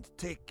and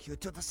take you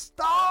to the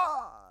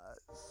stars.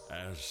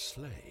 As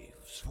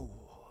slaves.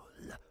 Fool.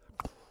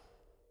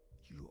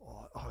 You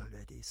are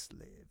already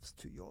slaves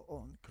to your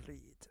own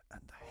greed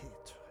and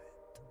hatred.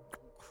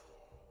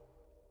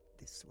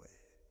 This way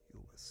you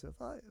will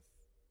survive,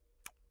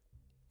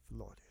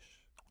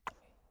 flourish,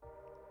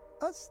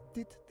 as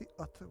did the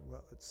other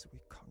worlds we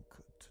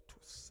conquered to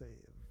save.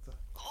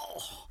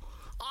 Oh,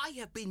 I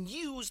have been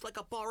used like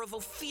a bar of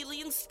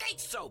Ophelian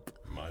skate soap.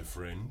 My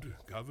friend,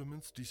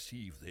 governments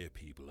deceive their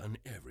people in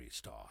every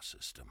star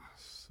system.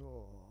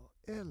 So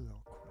eloquent.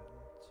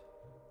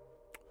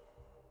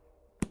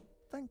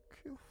 Thank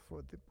you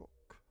for the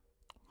book.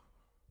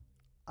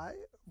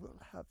 I will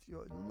have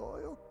your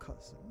loyal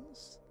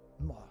cousins,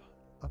 Mar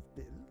of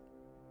Bill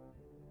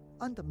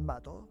and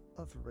Madder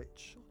of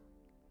Rachel,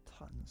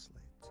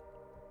 translate.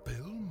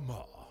 Bill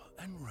Maher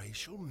and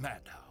Rachel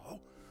Maddow?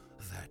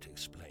 That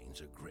explains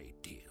a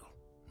great deal.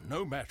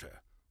 No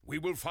matter. We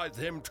will fight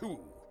them too.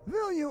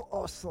 Will you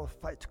also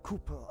fight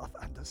Cooper of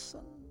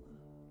Anderson,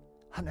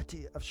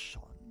 Hannity of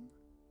Sean,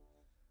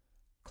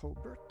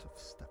 Colbert of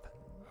Stephen?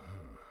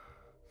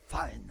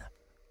 Fine,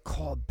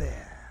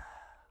 Colbert.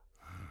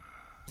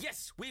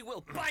 Yes, we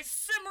will. By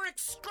Cimeric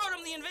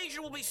Scrotum, the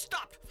invasion will be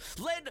stopped.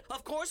 Led,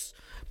 of course,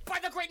 by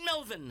the great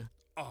Melvin.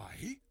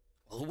 I?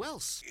 Who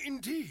else?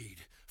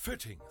 Indeed.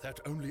 Fitting that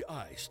only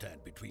I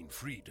stand between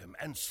freedom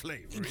and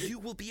slavery. You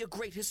will be a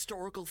great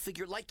historical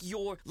figure like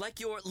your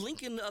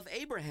Lincoln of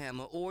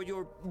Abraham or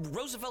your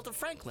Roosevelt of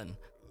Franklin.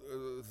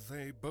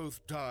 They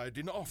both died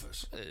in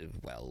office.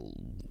 Well...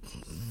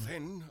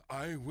 Then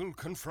I will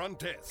confront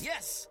death.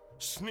 Yes!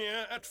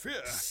 Sneer at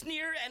fear.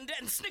 Sneer and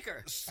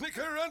snicker.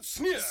 Snicker and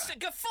sneer.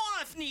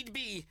 Guffaw if need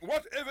be.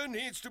 Whatever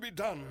needs to be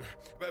done.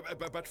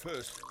 But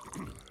first,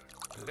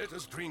 let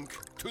us drink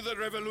to the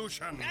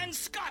revolution. And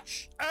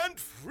scotch. And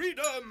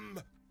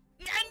freedom.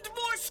 And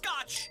more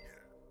scotch.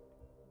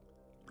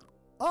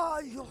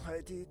 Are you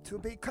ready to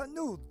be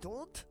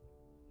canoodled?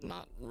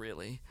 Not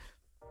really.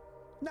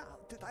 Now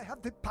that I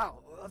have the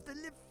power of the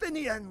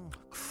Livinian,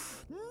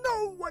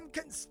 no one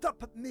can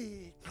stop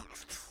me.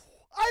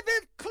 I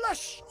will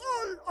crush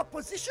all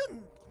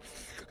opposition.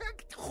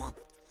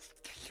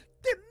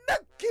 The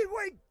Milky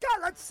Way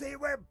galaxy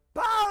will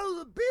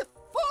bow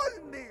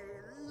before me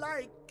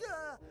like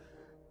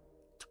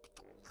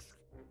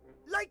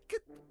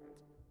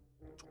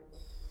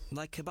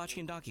Hibachi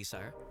and Donkey,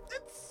 sire.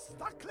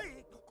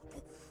 Exactly.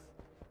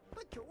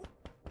 Thank you.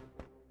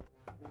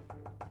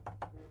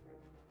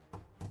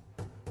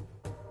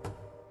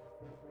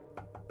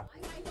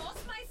 I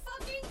lost my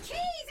fucking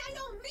keys! I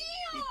don't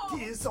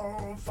It is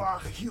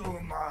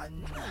overhuman.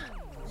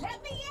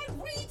 Let me in,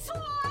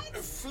 retard!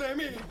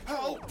 Flemmy,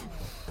 help!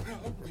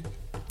 Help me.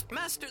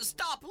 Master,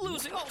 stop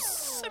losing. Oh,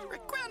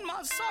 Cimeric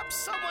Grandma, stop.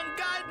 Someone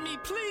guide me,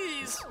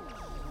 please.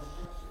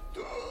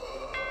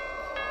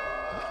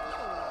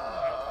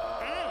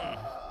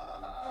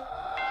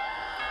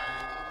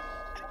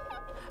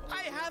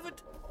 I have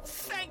it.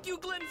 Thank you,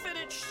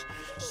 Glenfiddich.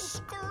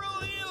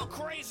 Screw you,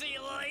 crazy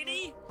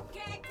lady.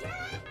 Get?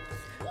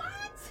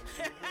 What?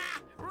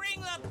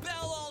 Ring the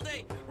bell all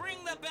day.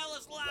 Ring the bell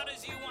as loud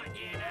as you want.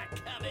 You're not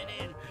coming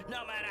in.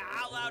 No matter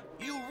how loud,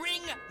 you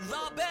ring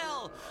the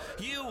bell.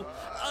 You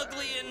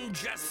ugly and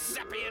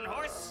Giuseppean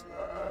horse.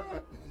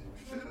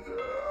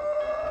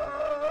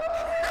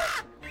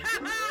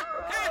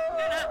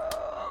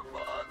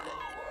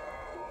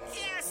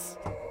 Yes.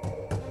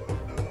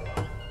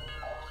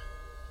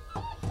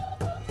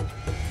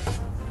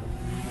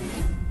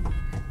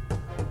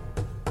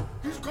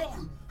 He's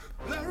gone.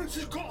 Lawrence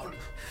is gone.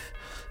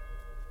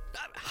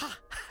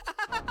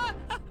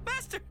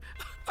 Master,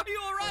 are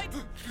you all right?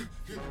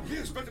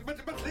 Yes, but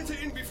let her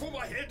in before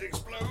my head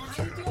explodes.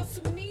 Ay, Dios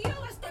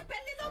mío, estoy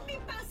perdiendo mi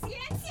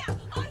paciencia.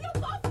 Are you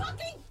both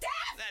fucking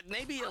deaf? That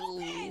may be a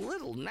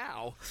little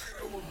now.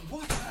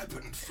 What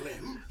happened,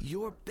 Flem?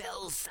 Your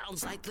bell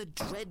sounds like the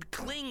dread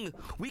cling.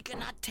 We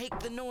cannot take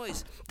the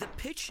noise. The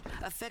pitch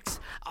affects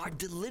our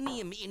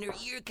delinium inner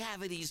ear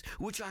cavities,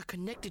 which are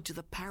connected to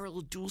the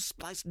parallel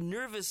dual-spliced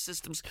nervous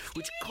systems,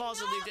 which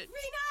cause... Enough!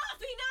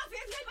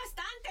 Es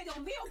bastante, Dios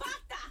mío,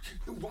 basta!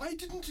 Why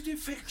didn't it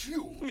affect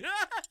you?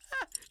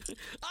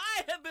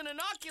 I have been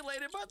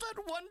inoculated by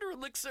that wonder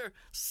elixir,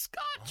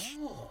 Scotch.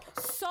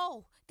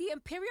 So, the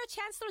Imperial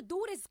Chancellor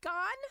dude is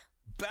gone?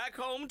 Back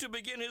home to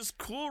begin his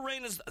cool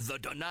reign as the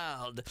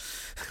Donald.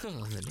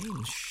 Oh, the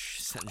name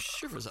sends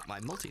shivers up my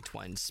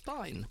multi-twined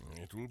spine.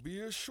 It will be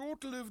a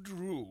short-lived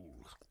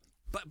rule.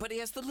 But he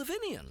has the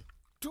Lavinian.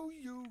 Do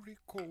you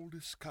recall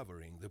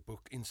discovering the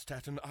book in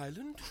Staten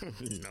Island?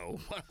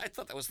 No, I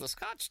thought that was the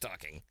Scotch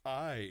talking.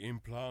 I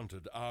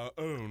implanted our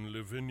own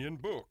Lavinian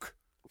book.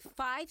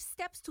 5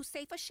 steps to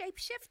safer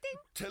shape-shifting?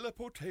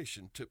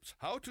 Teleportation tips,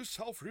 how to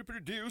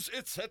self-reproduce,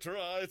 etc.,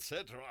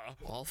 etc.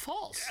 All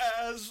false.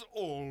 As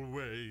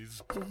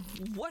always.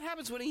 What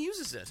happens when he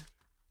uses it?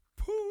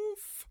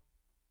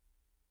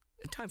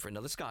 Time for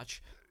another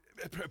scotch.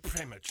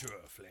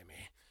 Premature,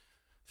 Flemmy.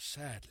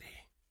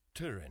 Sadly,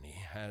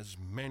 tyranny has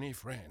many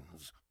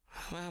friends.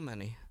 How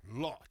many?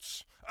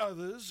 Lots.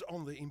 Others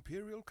on the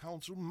Imperial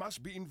Council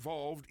must be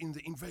involved in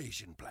the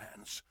invasion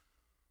plans.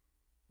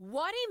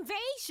 What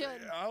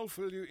invasion? I'll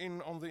fill you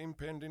in on the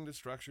impending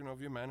destruction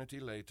of humanity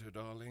later,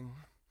 darling.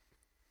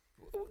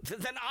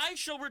 Then I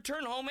shall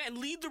return home and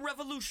lead the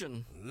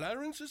revolution.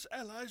 Lawrence's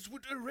allies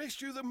would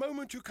arrest you the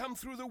moment you come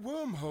through the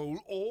wormhole,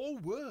 or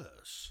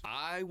worse.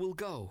 I will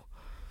go.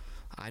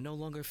 I no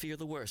longer fear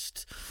the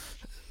worst.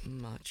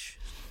 Much.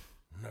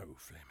 No,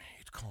 Flemmy,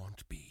 it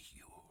can't be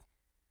you.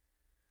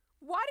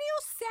 What are you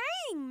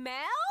saying,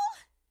 Mel?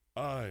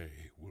 I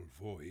will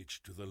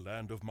voyage to the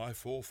land of my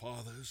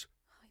forefathers.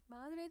 Ay,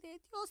 madre de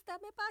Dios,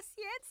 dame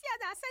paciencia.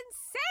 That's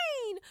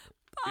insane.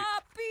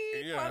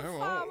 Papi, por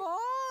favor.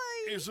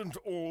 Isn't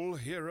all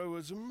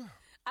heroism?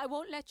 I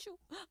won't let you.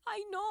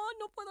 Ay, no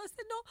puedo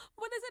hacer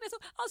eso.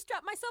 I'll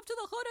strap myself to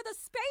the hood of the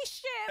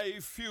spaceship. A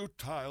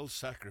futile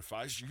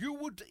sacrifice. You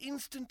would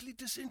instantly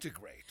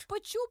disintegrate.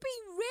 But you'll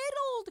be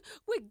riddled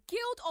with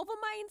guilt over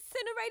my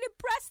incinerated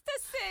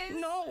breastises.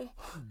 No.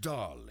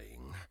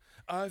 Darling,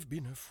 I've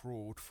been a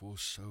fraud for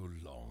so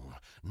long.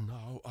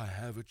 Now I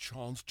have a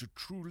chance to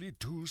truly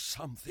do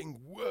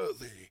something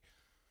worthy.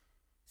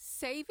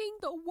 Saving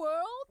the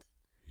world?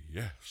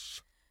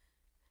 Yes.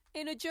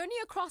 In a journey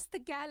across the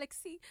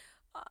galaxy.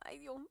 Ay,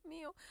 Dios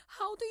mío.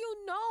 How do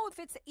you know if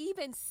it's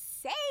even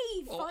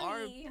safe,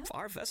 honey?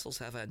 Our vessels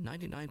have a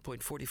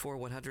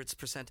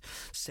 99.44%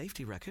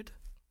 safety record.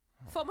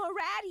 For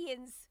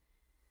Moradians.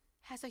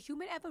 Has a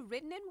human ever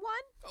ridden in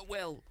one?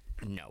 Well,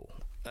 no.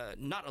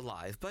 Not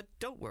alive, but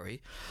don't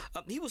worry.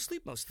 He will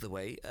sleep most of the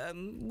way.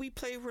 We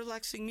play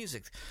relaxing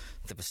music.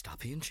 The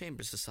Bastapian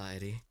Chamber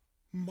Society.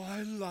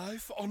 My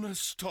life on a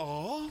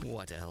star?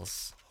 What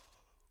else?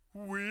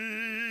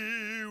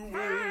 We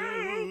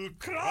will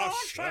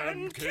crush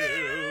and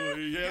kill,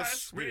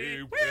 yes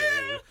we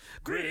will.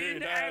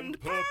 Green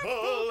and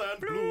purple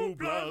and blue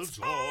bloods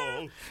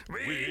all.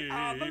 We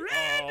are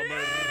Meridians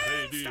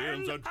and we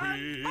stand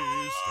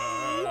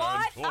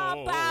What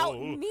tall. about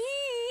me?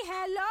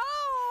 Hello?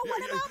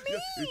 What about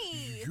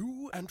me?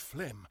 You and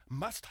Flem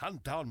must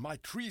hunt down my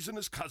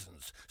treasonous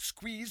cousins.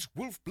 Squeeze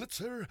Wolf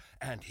Blitzer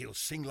and he'll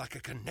sing like a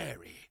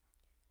canary.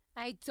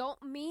 I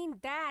don't mean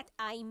that.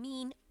 I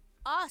mean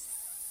us.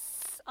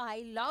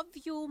 I love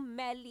you,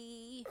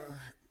 Melly.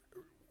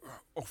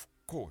 Of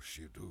course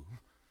you do.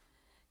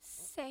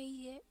 Say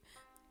it.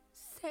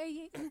 Say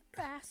it, you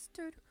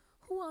bastard,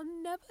 who I'll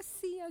never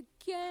see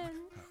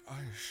again.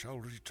 I shall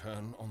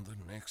return on the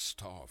next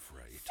star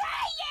freight.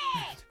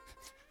 Say it!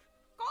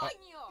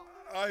 Coño!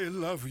 I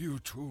love you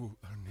too,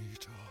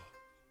 Anita.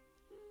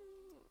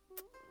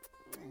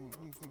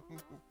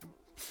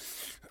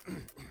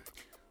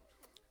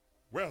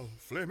 Well,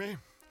 Flemmy,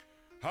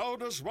 how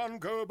does one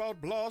go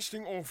about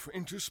blasting off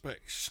into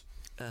space?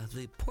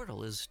 The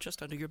portal is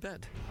just under your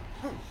bed.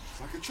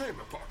 It's like a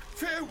chamber pot.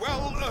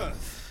 Farewell,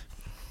 Earth!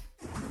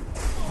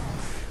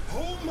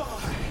 Oh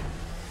my!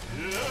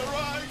 Here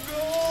I go!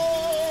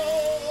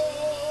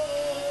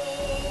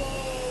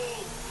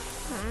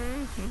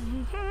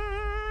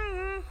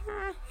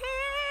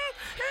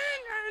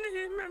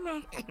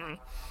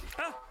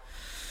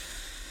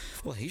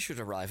 Well, he should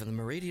arrive in the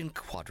Meridian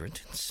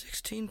Quadrant in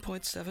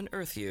 16.7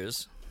 Earth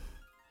years.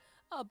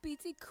 I'll be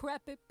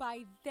decrepit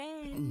by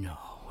then.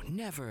 No,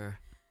 never.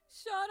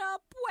 Shut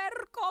up,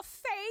 puerco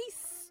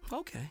face!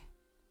 Okay.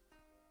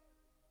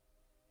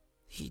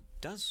 He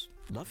does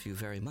love you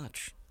very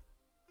much.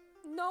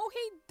 No,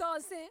 he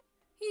doesn't.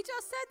 He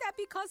just said that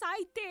because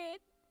I did.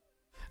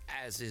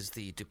 As is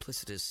the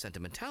duplicitous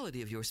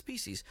sentimentality of your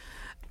species.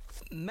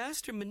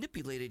 Master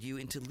manipulated you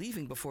into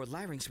leaving before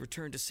Larynx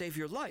returned to save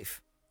your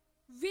life.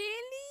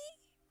 Really?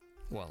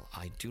 Well,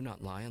 I do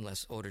not lie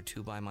unless ordered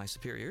to by my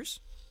superiors.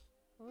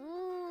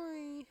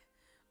 Oy,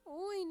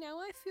 now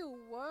I feel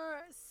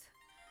worse.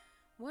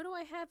 What do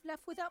I have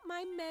left without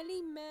my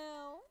Melly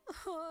Mel?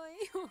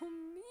 Ay, oh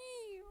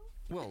me.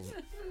 Well,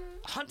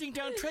 hunting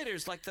down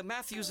traitors like the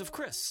Matthews of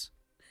Chris.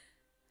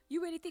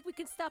 You really think we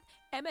can stop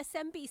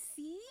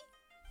MSNBC?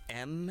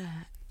 M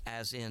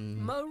as in...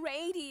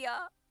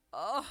 Maradia.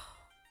 Oh,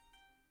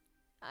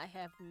 I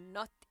have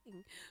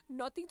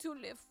nothing to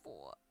live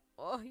for.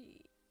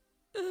 Oy.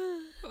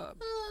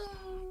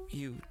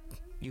 You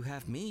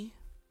have me.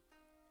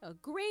 A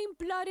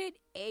green-blooded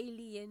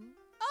alien.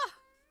 Ah,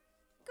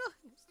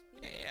 goodness.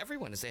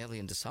 Everyone is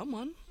alien to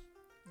someone.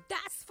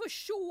 That's for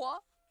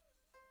sure.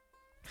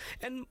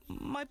 And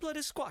my blood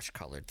is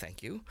squash-colored,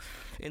 thank you.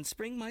 In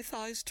spring, my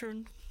thighs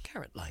turn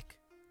carrot-like.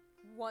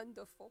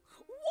 Wonderful.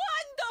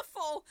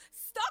 Wonderful!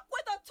 Stuck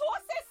with a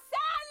tossed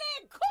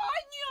salad,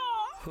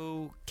 coño!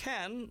 Who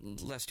can,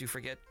 lest you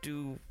forget,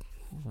 do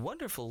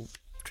wonderful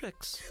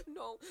tricks.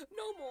 No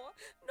more.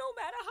 No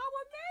matter how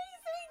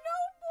amazing, no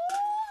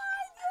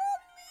more!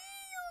 Dios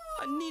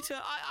mío! Anita,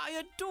 I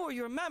adore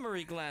your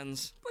mammary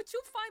glands. But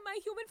you find my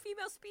human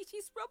female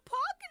species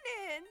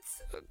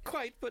repugnant.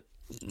 Quite, but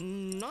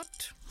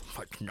not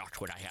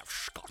when I have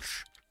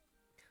scotch.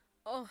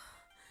 Oh,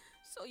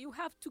 So you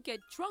have to get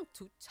drunk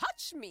to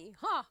touch me,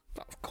 huh?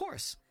 Of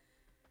course.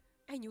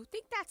 And you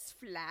think that's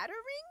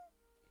flattering?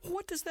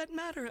 What does that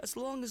matter as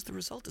long as the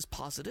result is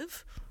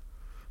positive?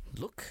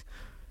 Look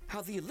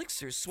how the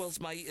elixir swells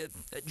my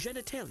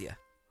genitalia.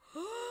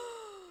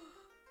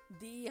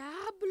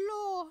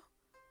 Diablo!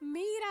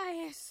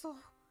 Mira eso.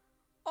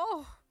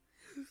 Oh,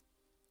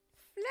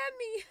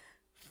 Flemmy,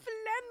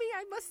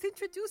 I must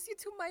introduce you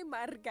to my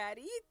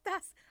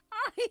margaritas.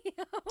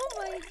 Oh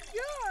my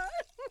God.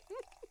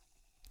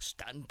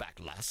 Stand back,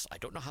 lass. I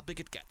don't know how big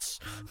it gets.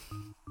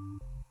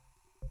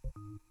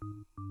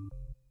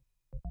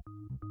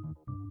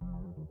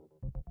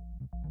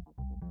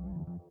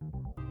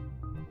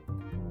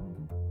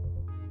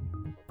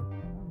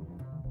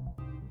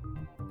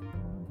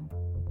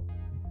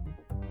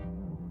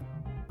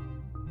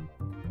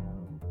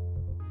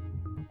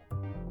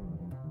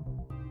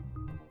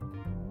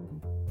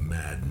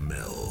 Mad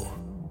Mel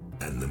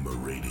and the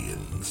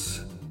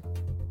Meridians.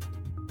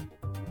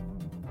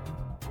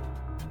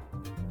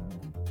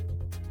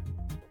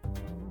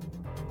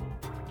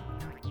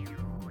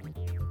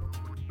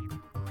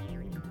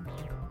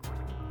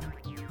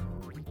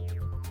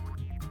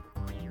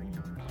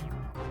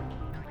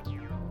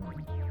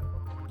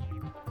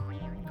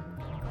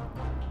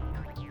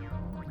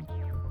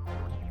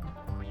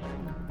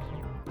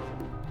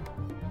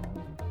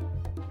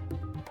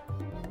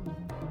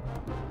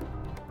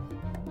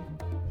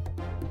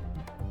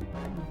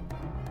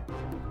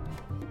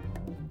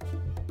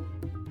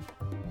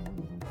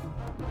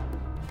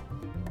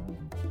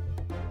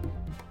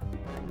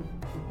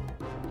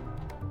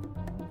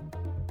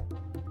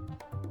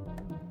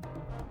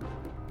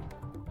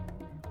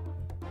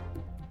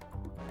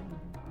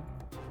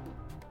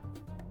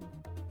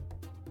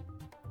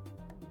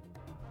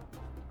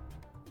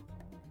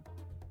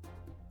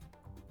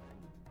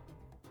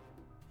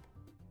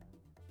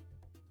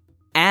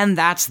 And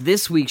that's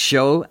this week's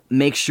show.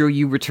 Make sure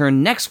you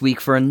return next week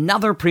for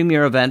another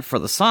premiere event for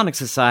the Sonic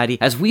Society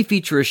as we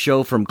feature a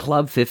show from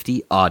Club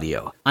 50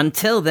 Audio.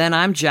 Until then,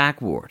 I'm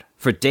Jack Ward.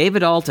 For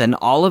David Alt and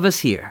all of us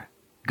here,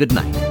 good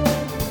night.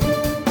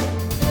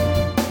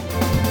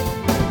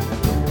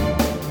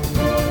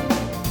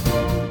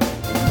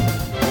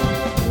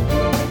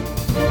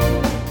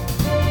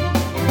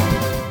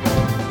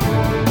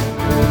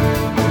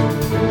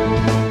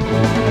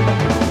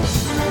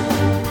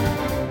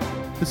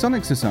 The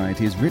Sonic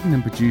Society is written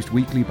and produced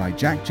weekly by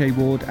Jack J.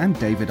 Ward and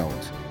David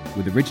Alt,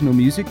 with original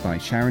music by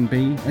Sharon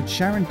B. at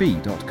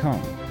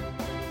sharonb.com.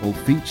 All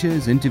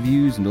features,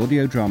 interviews, and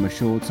audio drama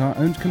shorts are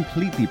owned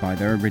completely by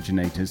their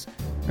originators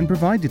and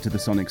provided to the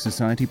Sonic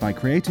Society by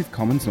Creative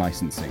Commons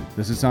licensing.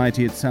 The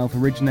Society itself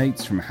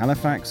originates from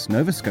Halifax,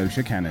 Nova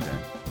Scotia, Canada.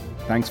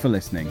 Thanks for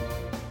listening.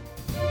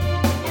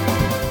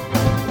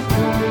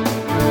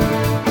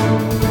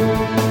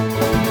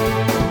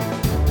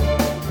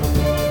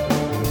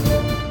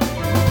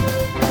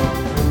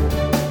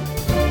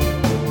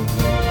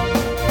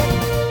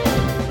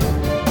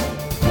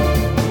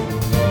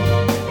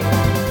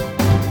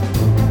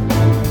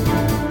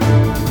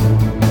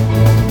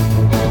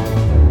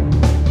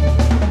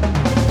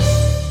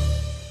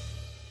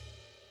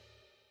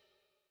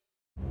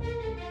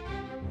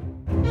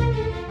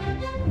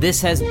 This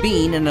has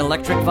been an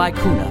Electric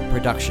Vicuna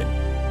production.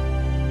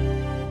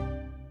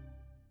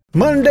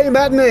 Monday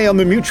Matinee on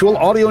the Mutual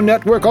Audio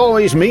Network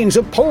always means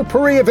a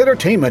potpourri of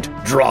entertainment,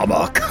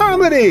 drama,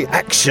 comedy,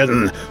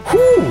 action.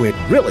 Whew, it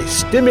really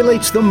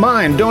stimulates the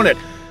mind, don't it?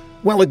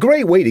 Well, a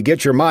great way to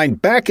get your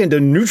mind back into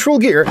neutral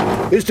gear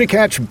is to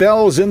catch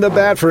Bells in the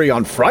Battery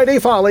on Friday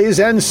Follies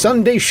and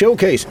Sunday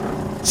Showcase.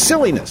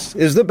 Silliness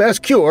is the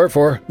best cure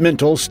for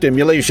mental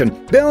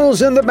stimulation.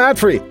 Bells in the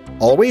Battery,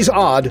 always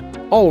odd,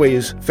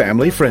 always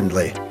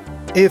family-friendly.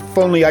 If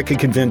only I could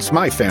convince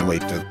my family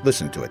to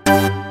listen to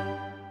it.